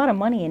 There's a lot of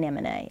money in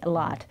M&A, a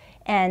lot,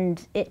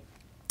 and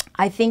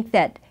I think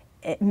that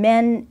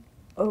men,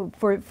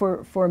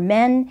 for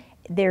men,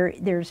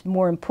 there's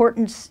more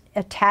importance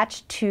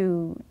attached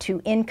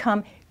to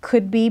income.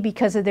 Could be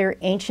because of their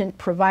ancient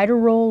provider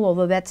role,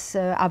 although that's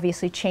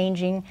obviously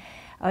changing.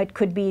 It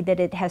could be that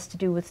it has to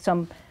do with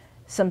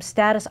some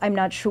status. I'm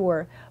not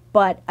sure,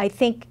 but I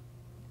think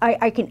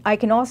I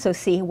can also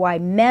see why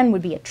men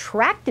would be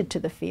attracted to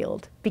the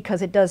field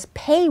because it does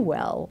pay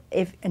well.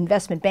 If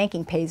investment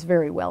banking pays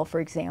very well, for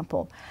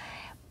example,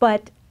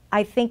 but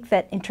I think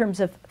that in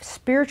terms of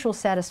spiritual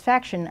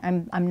satisfaction,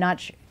 I'm not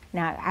sure.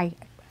 Now I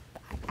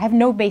have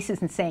no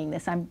basis in saying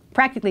this. I'm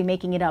practically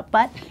making it up.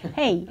 But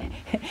hey,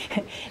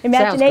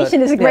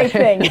 imagination is a great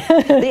thing.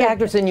 The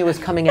actress in you is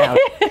coming out.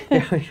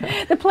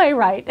 The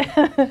playwright.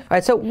 All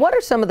right. So, what are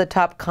some of the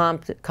top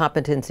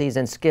competencies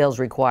and skills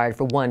required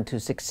for one to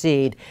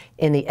succeed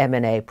in the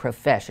M&A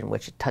profession,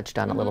 which you touched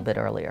on a little bit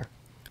earlier?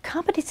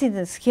 Competencies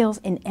and skills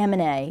in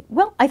M&A.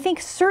 Well, I think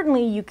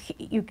certainly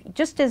you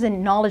just as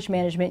in knowledge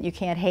management, you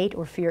can't hate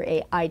or fear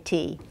IT.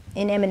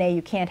 In M&A,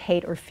 you can't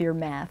hate or fear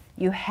math.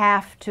 You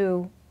have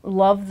to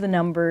love the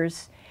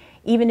numbers.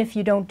 Even if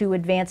you don't do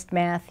advanced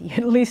math, you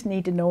at least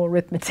need to know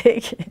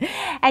arithmetic.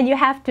 And you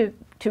have to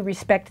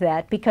respect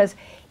that because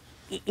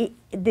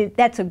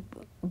that's a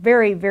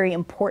very, very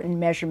important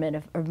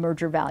measurement of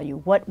merger value.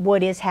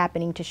 What is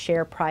happening to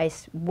share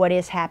price? What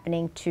is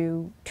happening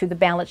to the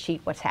balance sheet?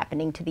 What's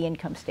happening to the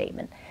income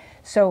statement?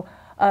 So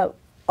a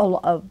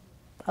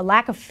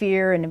lack of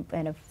fear and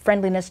a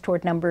friendliness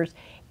toward numbers,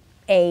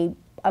 a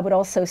I would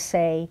also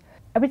say,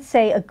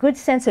 a good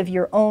sense of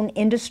your own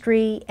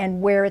industry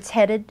and where it's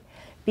headed,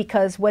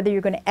 because whether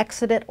you're going to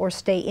exit it or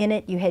stay in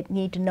it, you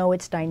need to know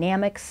its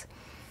dynamics,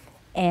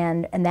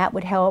 and that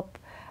would help.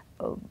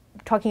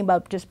 Talking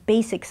about just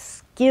basic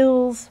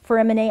skills for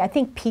M&A, I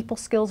think people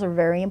skills are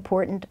very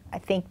important. I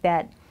think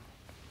that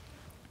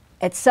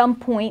at some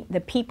point, the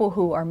people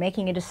who are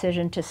making a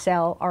decision to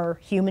sell are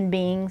human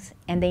beings,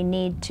 and they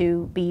need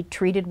to be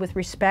treated with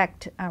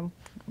respect,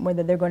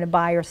 whether they're going to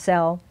buy or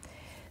sell.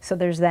 So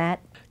there's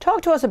that.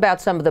 Talk to us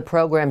about some of the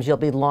programs you'll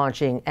be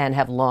launching and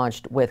have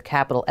launched with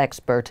Capital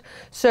Expert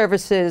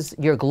Services,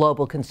 your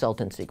global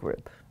consultancy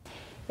group.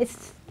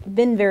 It's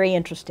been very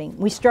interesting.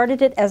 We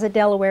started it as a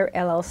Delaware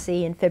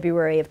LLC in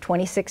February of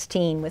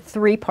 2016 with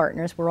 3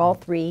 partners. We're all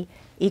 3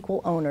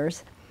 equal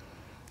owners.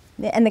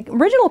 And the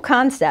original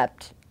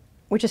concept,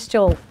 which is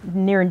still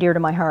near and dear to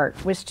my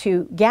heart, was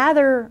to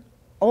gather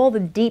all the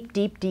deep,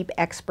 deep, deep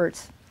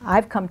experts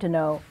I've come to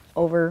know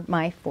over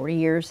my 40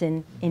 years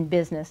in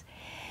business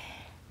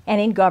and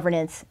in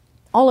governance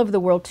all over the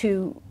world,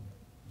 to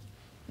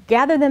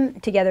gather them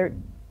together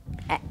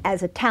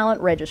as a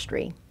talent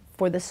registry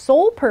for the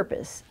sole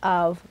purpose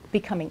of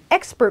becoming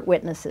expert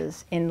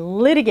witnesses in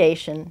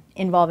litigation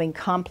involving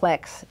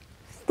complex,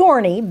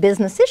 thorny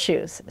business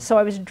issues. So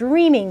I was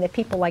dreaming that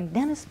people like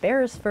Dennis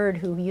Beresford,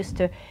 who used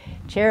to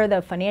chair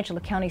the Financial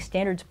Accounting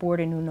Standards Board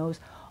and who knows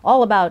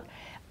all about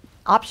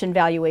option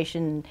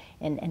valuation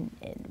and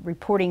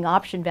reporting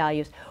option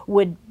values,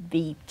 would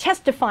be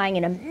testifying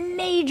in a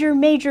major,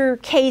 major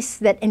case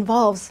that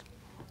involves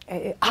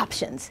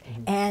options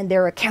and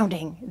their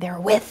accounting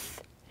therewith.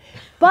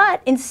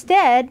 But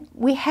instead,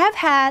 we have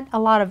had a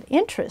lot of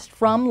interest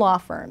from law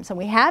firms, and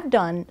we have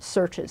done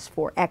searches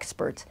for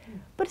experts,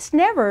 but it's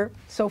never,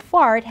 so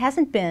far, it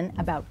hasn't been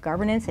about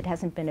governance, it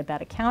hasn't been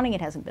about accounting, it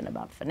hasn't been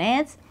about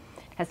finance,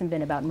 it hasn't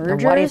been about mergers.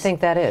 And why do you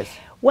think that is?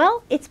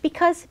 Well, it's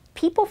because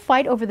people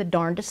fight over the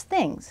darndest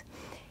things.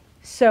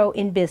 So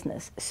in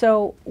business,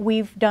 so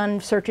we've done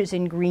searches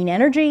in green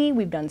energy,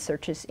 we've done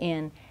searches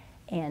in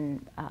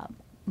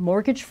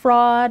mortgage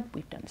fraud,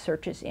 we've done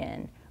searches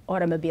in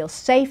automobile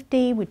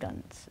safety, we've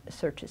done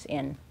searches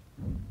in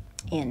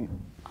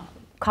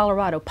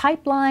Colorado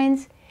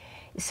pipelines.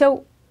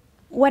 So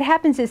what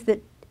happens is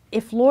that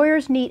if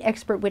lawyers need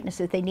expert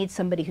witnesses, they need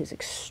somebody who's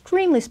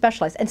extremely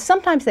specialized. And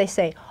sometimes they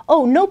say,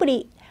 oh,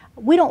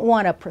 we don't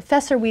want a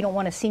professor, we don't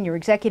want a senior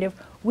executive,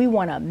 we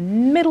want a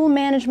middle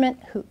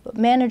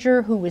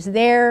manager who was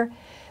there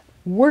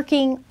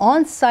working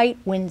on site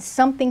when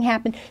something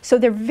happened. So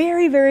they're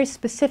very, very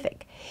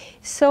specific.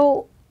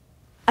 So,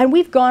 and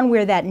we've gone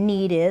where that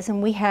need is,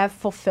 and we have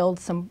fulfilled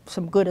some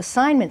good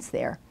assignments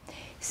there.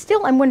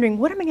 Still, I'm wondering,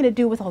 what am I going to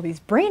do with all these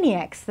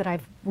brainiacs that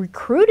I've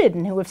recruited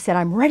and who have said,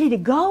 I'm ready to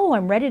go,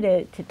 I'm ready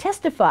to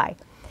testify?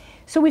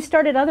 So we've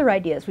started other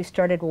ideas. We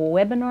started a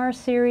webinar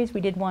series.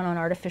 We did one on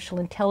artificial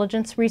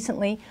intelligence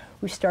recently.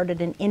 We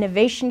started an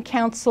innovation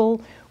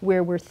council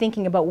where we're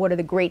thinking about what are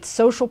the great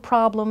social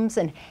problems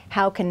and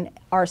how can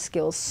our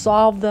skills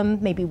solve them.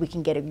 Maybe we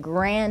can get a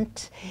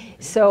grant.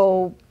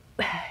 So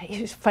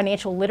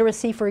financial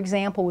literacy, for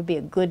example, would be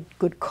a good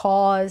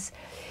cause.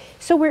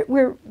 So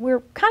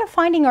we're kind of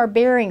finding our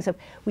bearings of,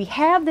 we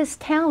have this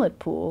talent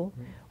pool,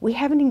 we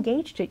haven't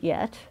engaged it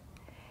yet,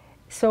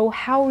 so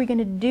how are we going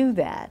to do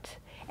that?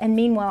 And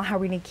meanwhile, how are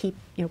we going to keep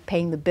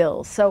paying the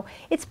bills? So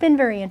it's been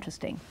very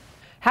interesting.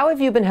 How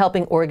have you been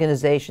helping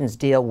organizations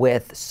deal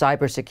with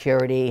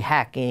cybersecurity,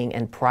 hacking,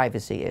 and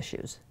privacy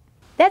issues?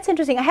 That's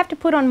interesting. I have to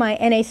put on my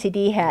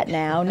NACD hat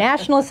now,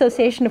 National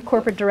Association of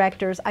Corporate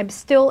Directors. I'm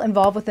still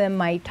involved with them.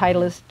 My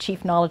title is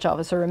Chief Knowledge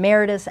Officer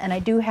Emeritus, and I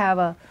do have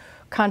a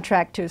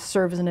contract to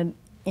serve as in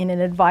an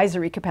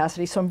advisory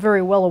capacity, so I'm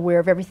very well aware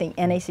of everything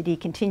NACD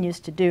continues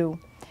to do.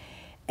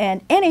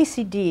 And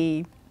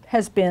NACD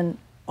has been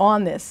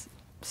on this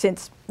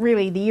since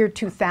really the year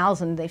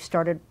 2000. They've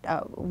started,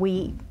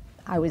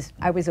 I was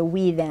a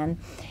we then.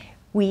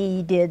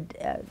 We did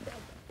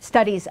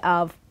studies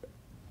of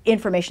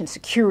information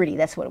security,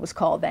 that's what it was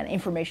called then,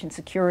 information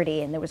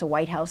security, and there was a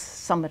White House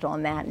summit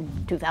on that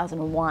in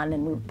 2001,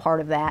 and we were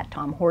part of that.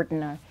 Tom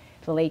Horton,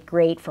 the late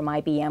great from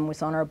IBM,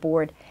 was on our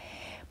board.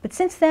 But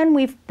since then,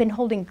 we've been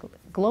holding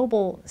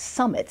global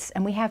summits,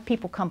 and we have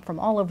people come from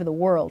all over the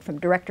world, from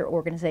director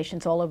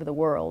organizations all over the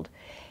world,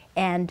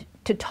 and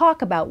to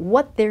talk about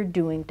what they're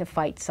doing to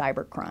fight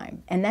cybercrime.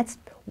 And that's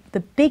the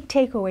big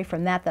takeaway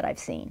from that I've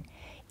seen,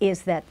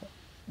 is that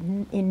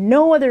in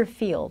no other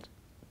field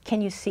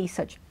can you see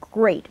such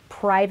great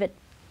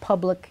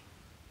private-public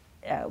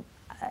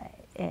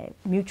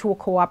mutual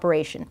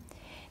cooperation.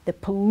 The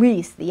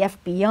police, the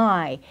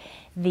FBI,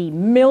 the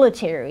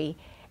military,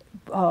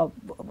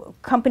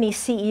 company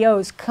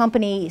CEOs,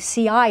 company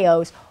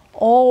CIOs,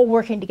 all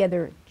working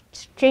together,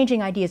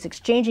 exchanging ideas,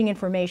 exchanging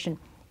information.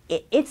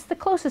 It's the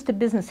closest to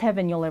business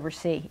heaven you'll ever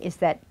see, is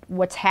that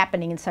what's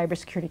happening in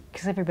cybersecurity,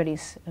 because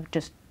everybody's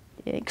just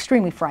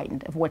extremely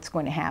frightened of what's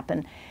going to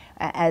happen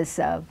as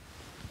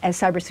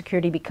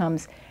cybersecurity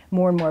becomes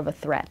more and more of a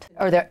threat.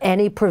 Are there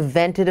any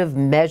preventative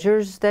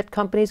measures that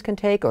companies can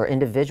take or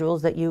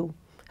individuals that you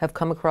have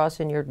come across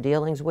in your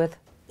dealings with?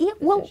 Yeah,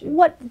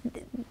 well,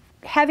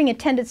 having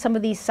attended some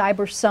of these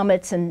cyber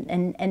summits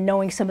and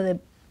knowing some of the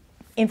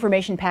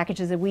information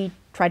packages that we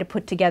try to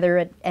put together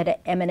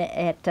at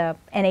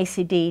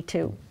NACD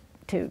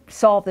to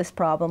solve this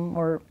problem,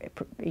 or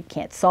you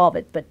can't solve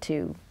it, but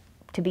to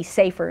be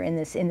safer in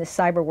this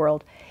cyber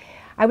world,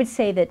 I would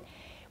say that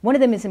one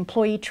of them is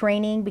employee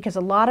training, because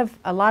a lot of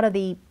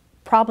the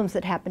problems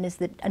that happen is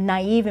that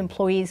naive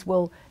employees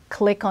will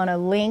click on a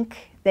link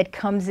that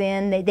comes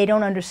in. They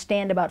don't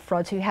understand about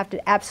fraud, so you have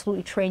to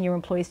absolutely train your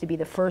employees to be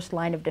the first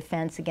line of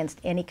defense against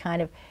any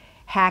kind of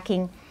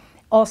hacking.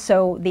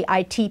 Also, the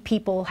IT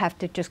people have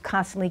to just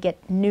constantly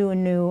get new,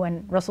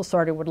 and Russell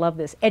Sarder would love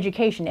this,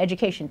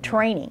 education,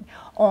 training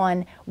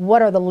on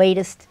what are the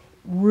latest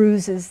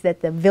ruses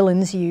that the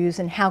villains use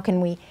and how can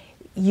we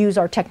use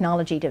our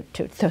technology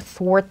to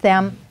thwart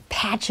them,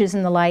 patches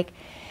and the like.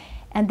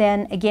 And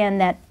then again,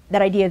 that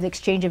idea of the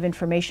exchange of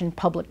information,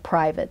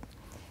 public-private.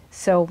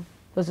 So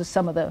those are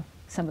some of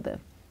the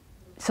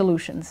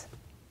solutions.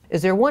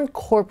 Is there one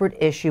corporate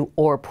issue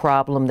or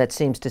problem that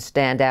seems to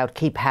stand out,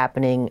 keep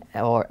happening,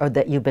 or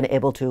that you've been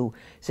able to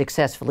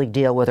successfully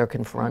deal with or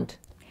confront?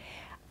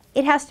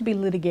 It has to be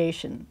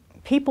litigation.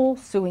 People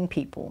suing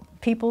people.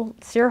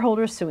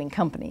 Shareholders suing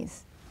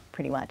companies,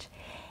 pretty much.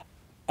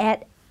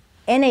 At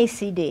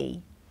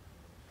NACD,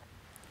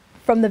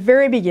 from the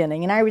very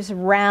beginning, and I was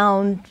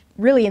around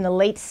really in the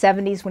late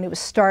 70s when it was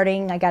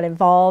starting. I got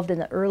involved in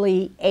the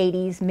early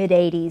 80s,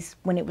 mid-80s,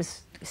 when it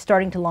was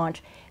starting to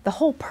launch. The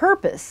whole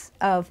purpose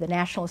of the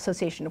National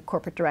Association of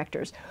Corporate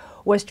Directors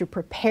was to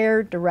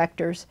prepare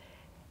directors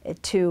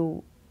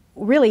to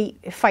really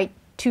fight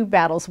two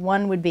battles.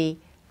 One would be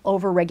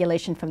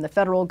over-regulation from the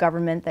federal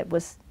government. That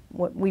was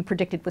what we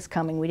predicted was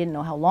coming. We didn't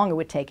know how long it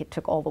would take. It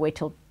took all the way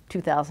till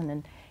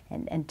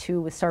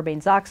 2002 with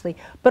Sarbanes-Oxley,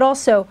 but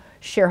also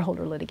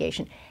shareholder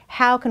litigation.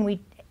 How can we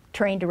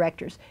train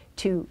directors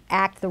to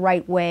act the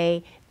right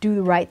way, do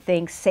the right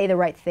things, say the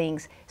right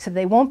things, so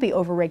they won't be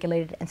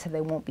over-regulated and so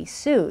they won't be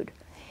sued?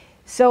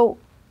 So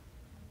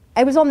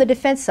I was on the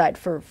defense side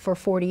for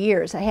 40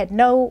 years. I had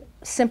no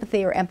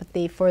sympathy or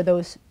empathy for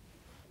those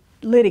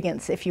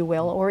litigants, if you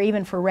will, or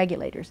even for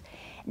regulators.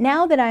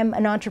 Now that I'm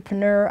an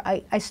entrepreneur,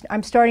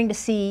 I'm starting to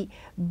see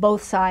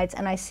both sides,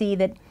 and I see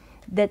that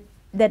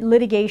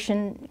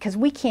litigation, because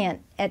we can't,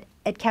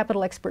 at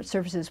Capital Expert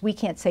Services, we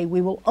can't say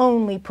we will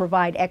only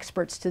provide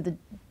experts to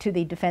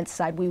the defense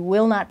side. We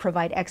will not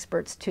provide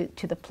experts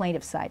to the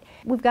plaintiff side.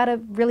 We've got to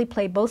really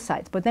play both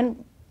sides. But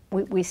then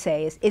we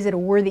say, is it a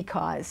worthy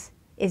cause?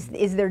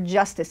 Is there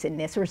justice in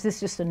this, or is this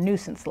just a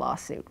nuisance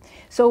lawsuit?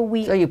 So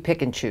you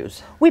pick and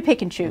choose. We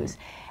pick and choose.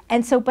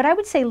 And so, but I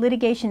would say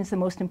litigation is the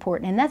most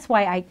important, and that's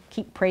why I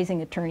keep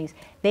praising attorneys.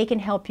 They can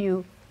help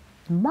you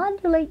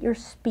modulate your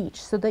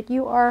speech so that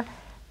you are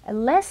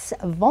less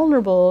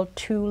vulnerable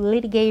to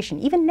litigation.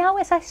 Even now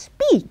as I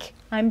speak,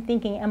 I'm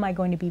thinking, am I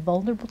going to be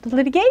vulnerable to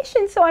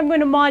litigation? So I'm going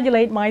to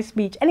modulate my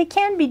speech. And it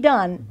can be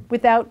done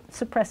without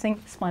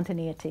suppressing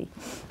spontaneity.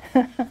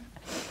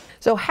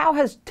 So how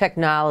has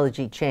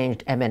technology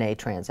changed M&A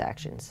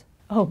transactions?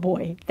 Oh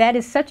boy, that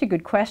is such a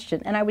good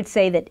question. And I would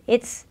say that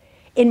it's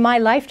in my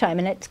lifetime,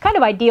 and it's kind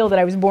of ideal that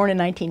I was born in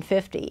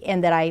 1950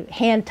 and that I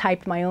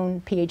hand-typed my own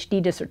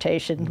PhD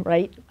dissertation,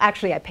 right?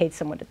 Actually, I paid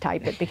someone to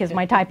type it because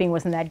my typing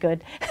wasn't that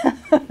good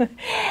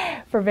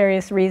for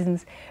various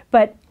reasons.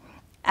 But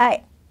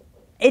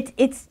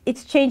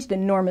it's changed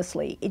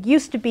enormously. It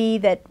used to be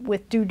that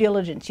with due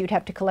diligence, you'd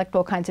have to collect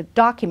all kinds of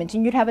documents,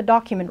 and you'd have a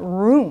document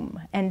room,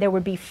 and there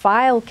would be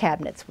file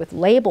cabinets with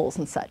labels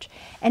and such.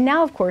 And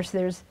now, of course,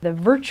 there's the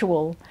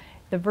virtual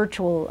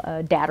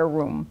data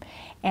room,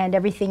 and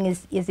everything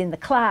is in the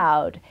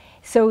cloud.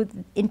 So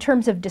in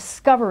terms of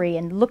discovery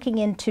and looking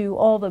into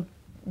all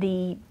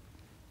the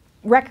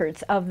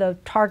records of the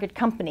target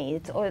company,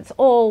 it's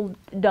all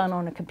done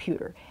on a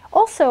computer.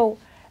 Also,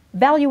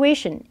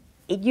 valuation.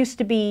 It used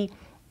to be,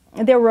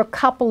 there were a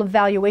couple of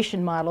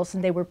valuation models,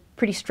 and they were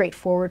pretty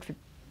straightforward for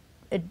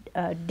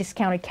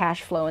discounted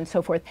cash flow and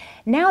so forth.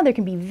 Now there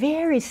can be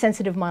very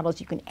sensitive models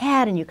you can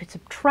add, and you could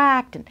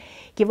subtract and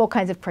give all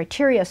kinds of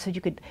criteria, so you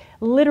could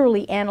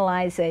literally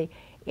analyze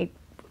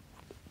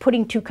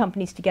putting two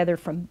companies together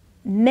from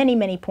many,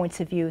 many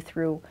points of view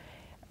through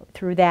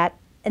that.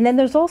 And then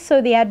there's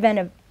also the advent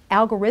of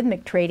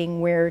algorithmic trading,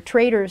 where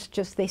traders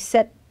just, they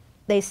set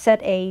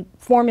a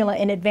formula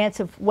in advance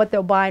of what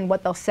they'll buy and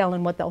what they'll sell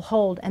and what they'll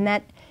hold, and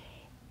that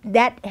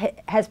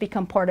has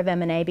become part of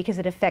M&A because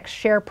it affects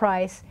share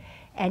price,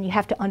 and you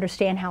have to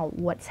understand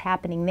what's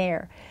happening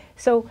there.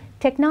 So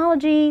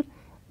technology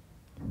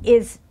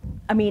is,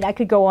 I mean, I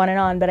could go on and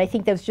on, but I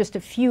think there's just a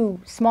few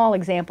small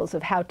examples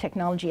of how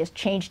technology has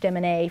changed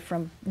M&A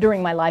from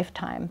during my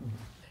lifetime.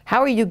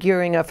 How are you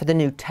gearing up for the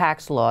new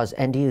tax laws,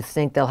 and do you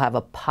think they'll have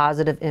a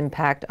positive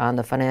impact on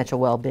the financial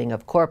well-being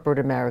of corporate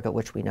America,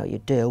 which we know you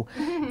do,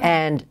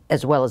 and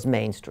as well as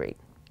Main Street?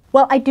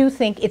 Well, I do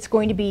think it's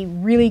going to be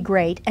really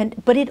great,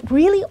 but it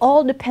really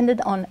all depended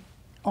on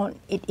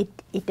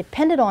it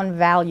depended on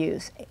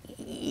values.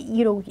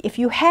 You know, if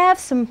you have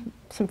some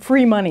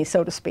free money,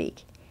 so to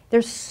speak,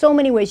 There's so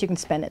many ways you can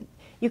spend it.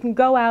 You can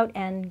go out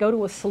and go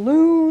to a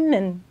saloon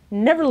and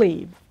never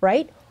leave,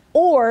 right?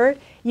 Or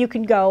you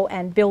can go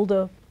and build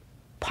a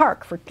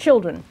park for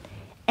children.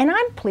 And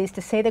I'm pleased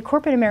to say that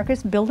corporate America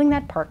is building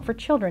that park for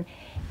children.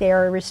 They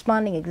are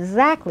responding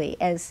exactly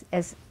as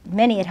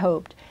many had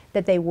hoped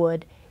that they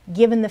would,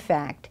 given the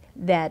fact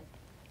that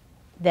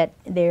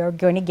they are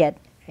going to get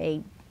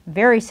a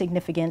very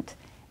significant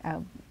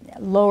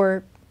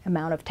lower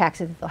amount of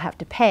taxes that they'll have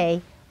to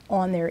pay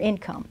on their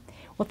income.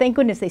 Well, thank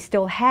goodness they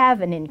still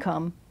have an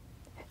income.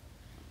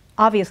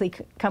 Obviously,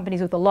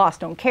 companies with a loss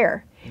don't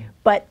care,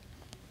 but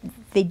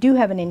they do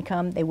have an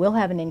income, they will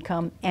have an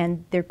income,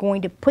 and they're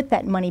going to put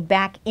that money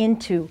back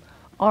into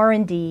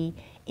R&D,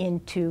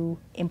 into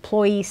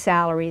employee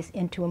salaries,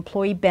 into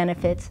employee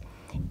benefits,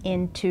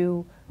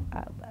 into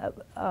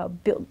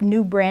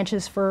new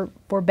branches for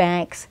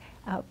banks,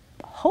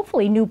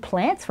 hopefully new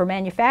plants for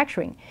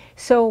manufacturing.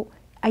 So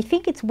I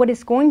think what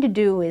it's going to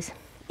do is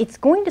it's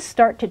going to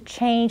start to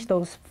change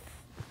those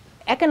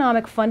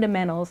economic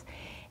fundamentals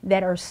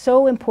that are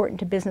so important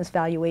to business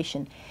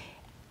valuation.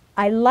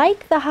 I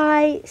like the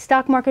high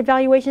stock market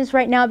valuations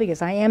right now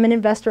because I am an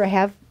investor. I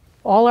have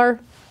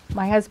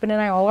my husband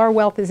and I, all our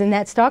wealth is in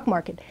that stock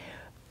market.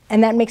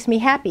 And that makes me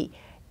happy.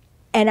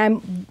 And I'm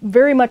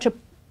very much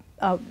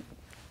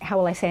how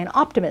will I say, an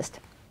optimist.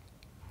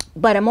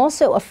 But I'm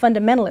also a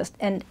fundamentalist.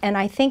 And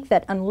I think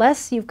that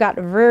unless you've got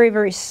very,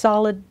 very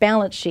solid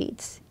balance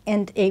sheets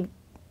and a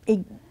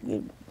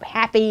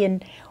happy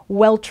and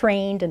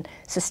well-trained and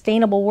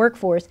sustainable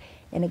workforce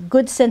and a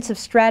good sense of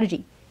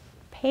strategy,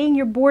 paying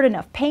your board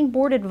enough, paying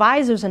board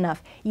advisors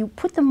enough, you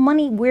put the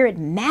money where it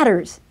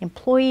matters,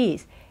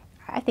 employees,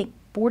 I think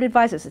board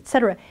advisors,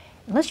 etc.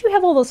 Unless you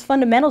have all those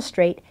fundamentals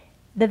straight,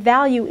 the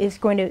value is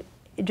going to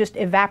just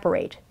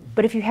evaporate.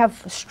 But if you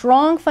have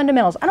strong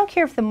fundamentals, I don't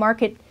care if the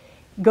market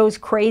goes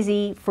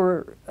crazy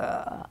for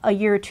a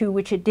year or two,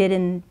 which it did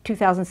in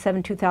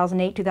 2007,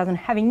 2008, 2000,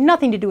 having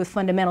nothing to do with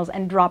fundamentals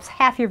and drops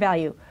half your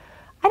value.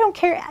 I don't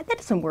care, that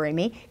doesn't worry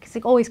me, because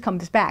it always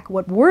comes back.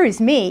 What worries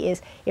me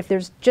is if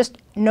there's just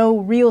no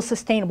real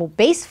sustainable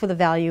base for the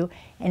value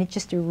and it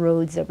just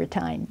erodes over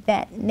time.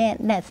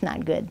 That's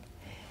not good.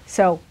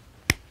 So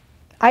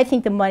I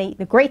think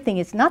the great thing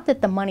is not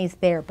that the money's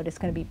there, but it's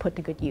going to be put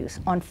to good use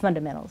on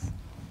fundamentals.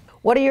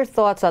 What are your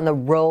thoughts on the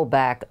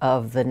rollback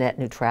of the net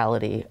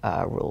neutrality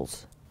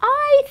rules?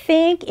 I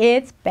think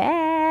it's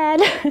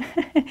bad.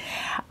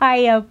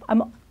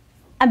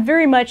 I'm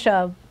very much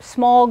a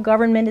small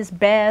government is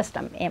best.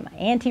 I'm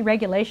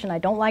anti-regulation. I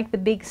don't like the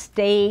big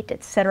state,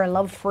 etc. I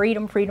love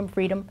freedom, freedom,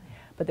 freedom.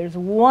 But there's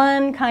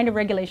one kind of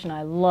regulation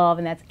I love,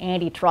 and that's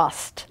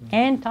antitrust.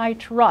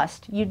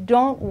 Antitrust. You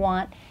don't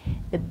want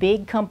the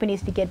big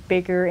companies to get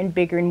bigger and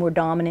bigger and more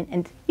dominant.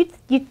 And you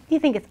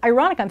think it's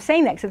ironic I'm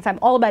saying that since I'm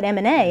all about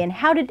M&A. And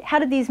how did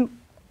these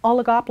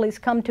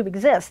oligopolies come to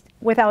exist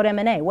without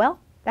M&A? Well,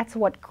 that's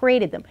what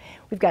created them.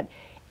 We've got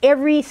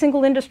every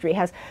single industry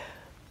has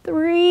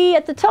 3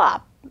 at the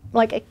top,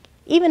 like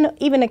even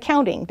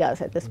accounting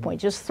does at this point,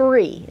 just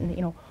 3.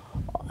 And,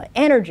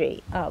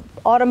 energy,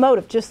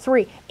 automotive, just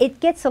 3.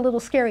 It gets a little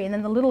scary, and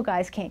then the little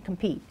guys can't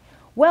compete.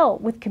 Well,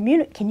 can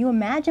you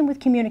imagine with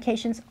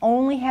communications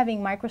only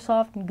having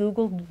Microsoft and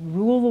Google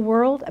rule the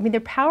world? I mean,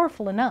 they're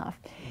powerful enough.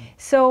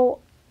 So,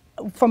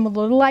 from a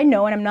little I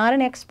know, and I'm not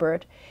an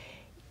expert,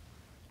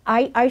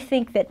 I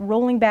think that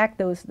rolling back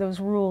those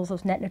rules,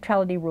 those net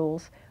neutrality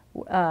rules,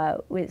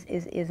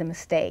 is a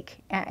mistake,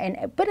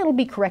 but it'll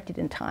be corrected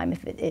in time.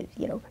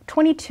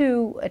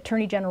 22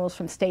 attorney generals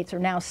from states are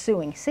now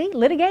suing. See,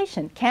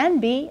 litigation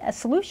can be a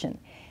solution.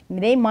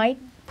 They might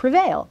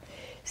prevail.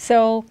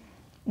 So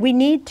we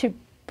need to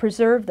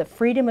preserve the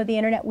freedom of the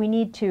internet. We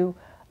need to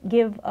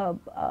give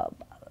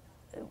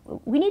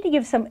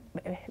some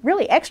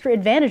really extra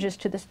advantages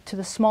to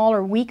the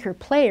smaller, weaker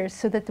players,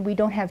 so that we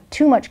don't have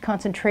too much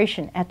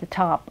concentration at the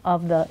top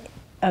of the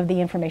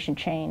information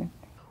chain.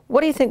 What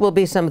do you think will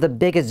be some of the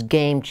biggest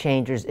game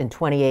changers in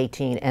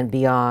 2018 and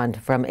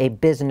beyond from a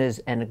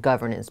business and a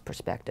governance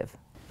perspective?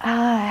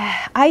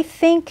 I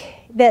think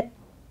that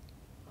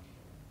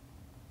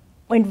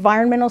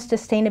environmental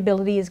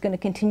sustainability is going to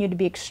continue to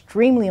be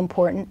extremely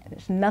important.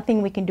 There's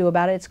nothing we can do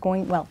about it.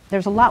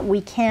 There's a lot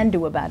we can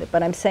do about it,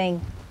 but I'm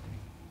saying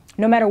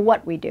no matter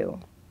what we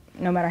do,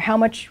 no matter how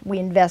much we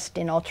invest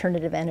in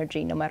alternative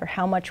energy, no matter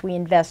how much we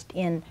invest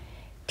in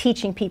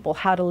teaching people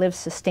how to live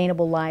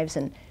sustainable lives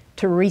and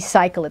to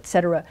recycle,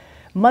 etc.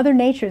 Mother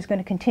Nature is going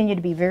to continue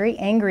to be very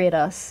angry at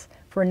us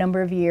for a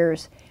number of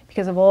years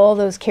because of all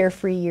those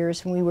carefree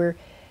years when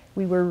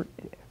we were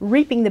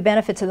reaping the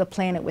benefits of the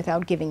planet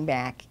without giving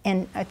back.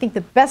 And I think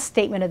the best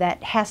statement of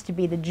that has to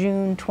be the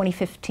June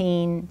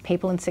 2015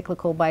 papal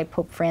encyclical by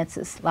Pope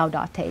Francis,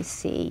 Laudate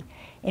Si,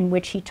 in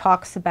which he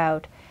talks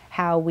about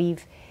how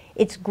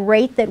it's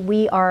great that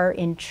we are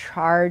in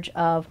charge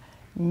of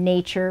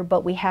nature,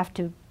 but we have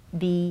to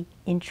be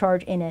in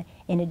charge in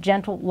a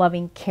gentle,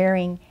 loving,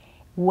 caring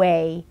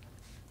way.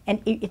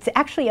 And it's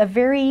actually a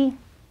very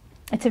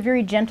It's a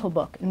very gentle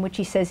book in which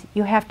he says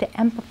you have to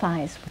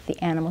empathize with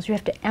the animals, you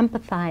have to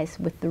empathize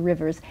with the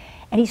rivers.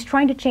 And he's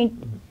trying to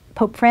change,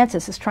 Pope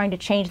Francis is trying to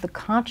change the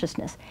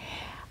consciousness.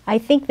 I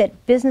think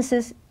that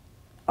businesses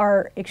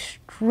are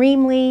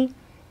extremely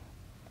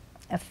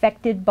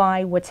affected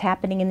by what's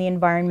happening in the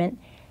environment.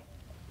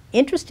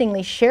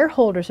 Interestingly,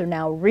 shareholders are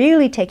now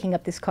really taking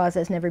up this cause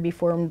as never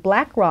before. And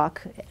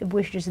BlackRock,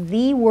 which is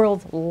the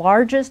world's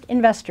largest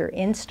investor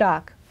in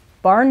stock,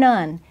 bar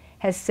none,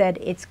 has said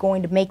it's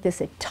going to make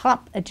this a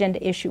top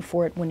agenda issue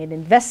for it. When it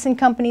invests in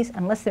companies,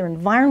 unless they're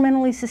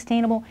environmentally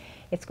sustainable,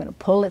 it's going to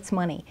pull its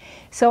money.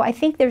 So I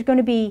think there's going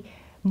to be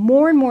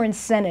more and more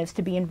incentives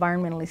to be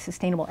environmentally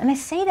sustainable. And I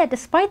say that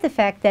despite the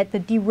fact that the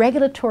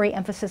deregulatory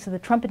emphasis of the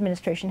Trump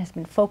administration has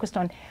been focused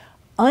on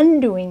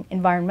undoing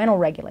environmental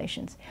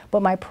regulations.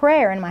 But my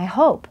prayer and my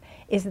hope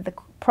is that the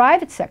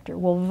private sector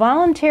will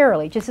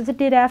voluntarily, just as it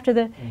did after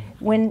the,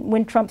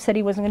 when Trump said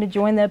he wasn't going to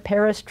join the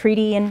Paris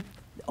Treaty, and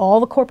all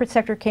the corporate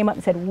sector came up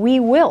and said, we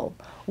will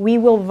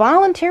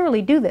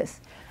voluntarily do this.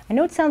 I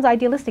know it sounds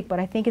idealistic, but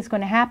I think it's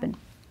going to happen.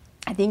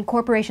 I think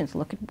corporations,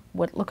 look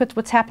at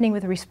what's happening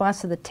with the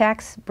response to the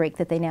tax break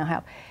that they now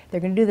have. They're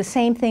going to do the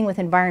same thing with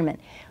environment.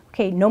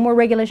 Okay, no more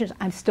regulations,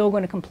 I'm still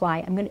going to comply.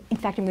 In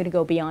fact, I'm going to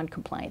go beyond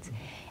compliance.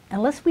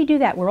 Unless we do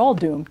that, we're all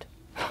doomed.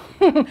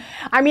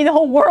 I mean, the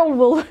whole world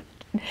will,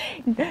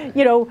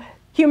 you know,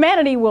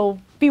 humanity will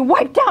be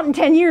wiped out in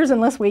 10 years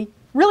unless we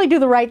really do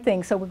the right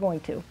thing, so we're going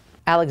to.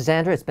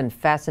 Alexandra, it's been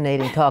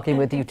fascinating talking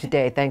with you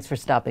today. Thanks for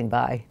stopping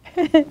by.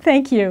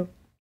 Thank you.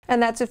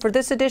 And that's it for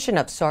this edition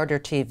of Sarder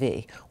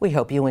TV. We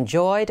hope you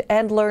enjoyed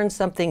and learned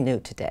something new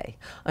today.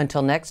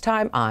 Until next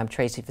time, I'm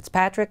Tracy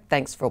Fitzpatrick.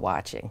 Thanks for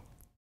watching.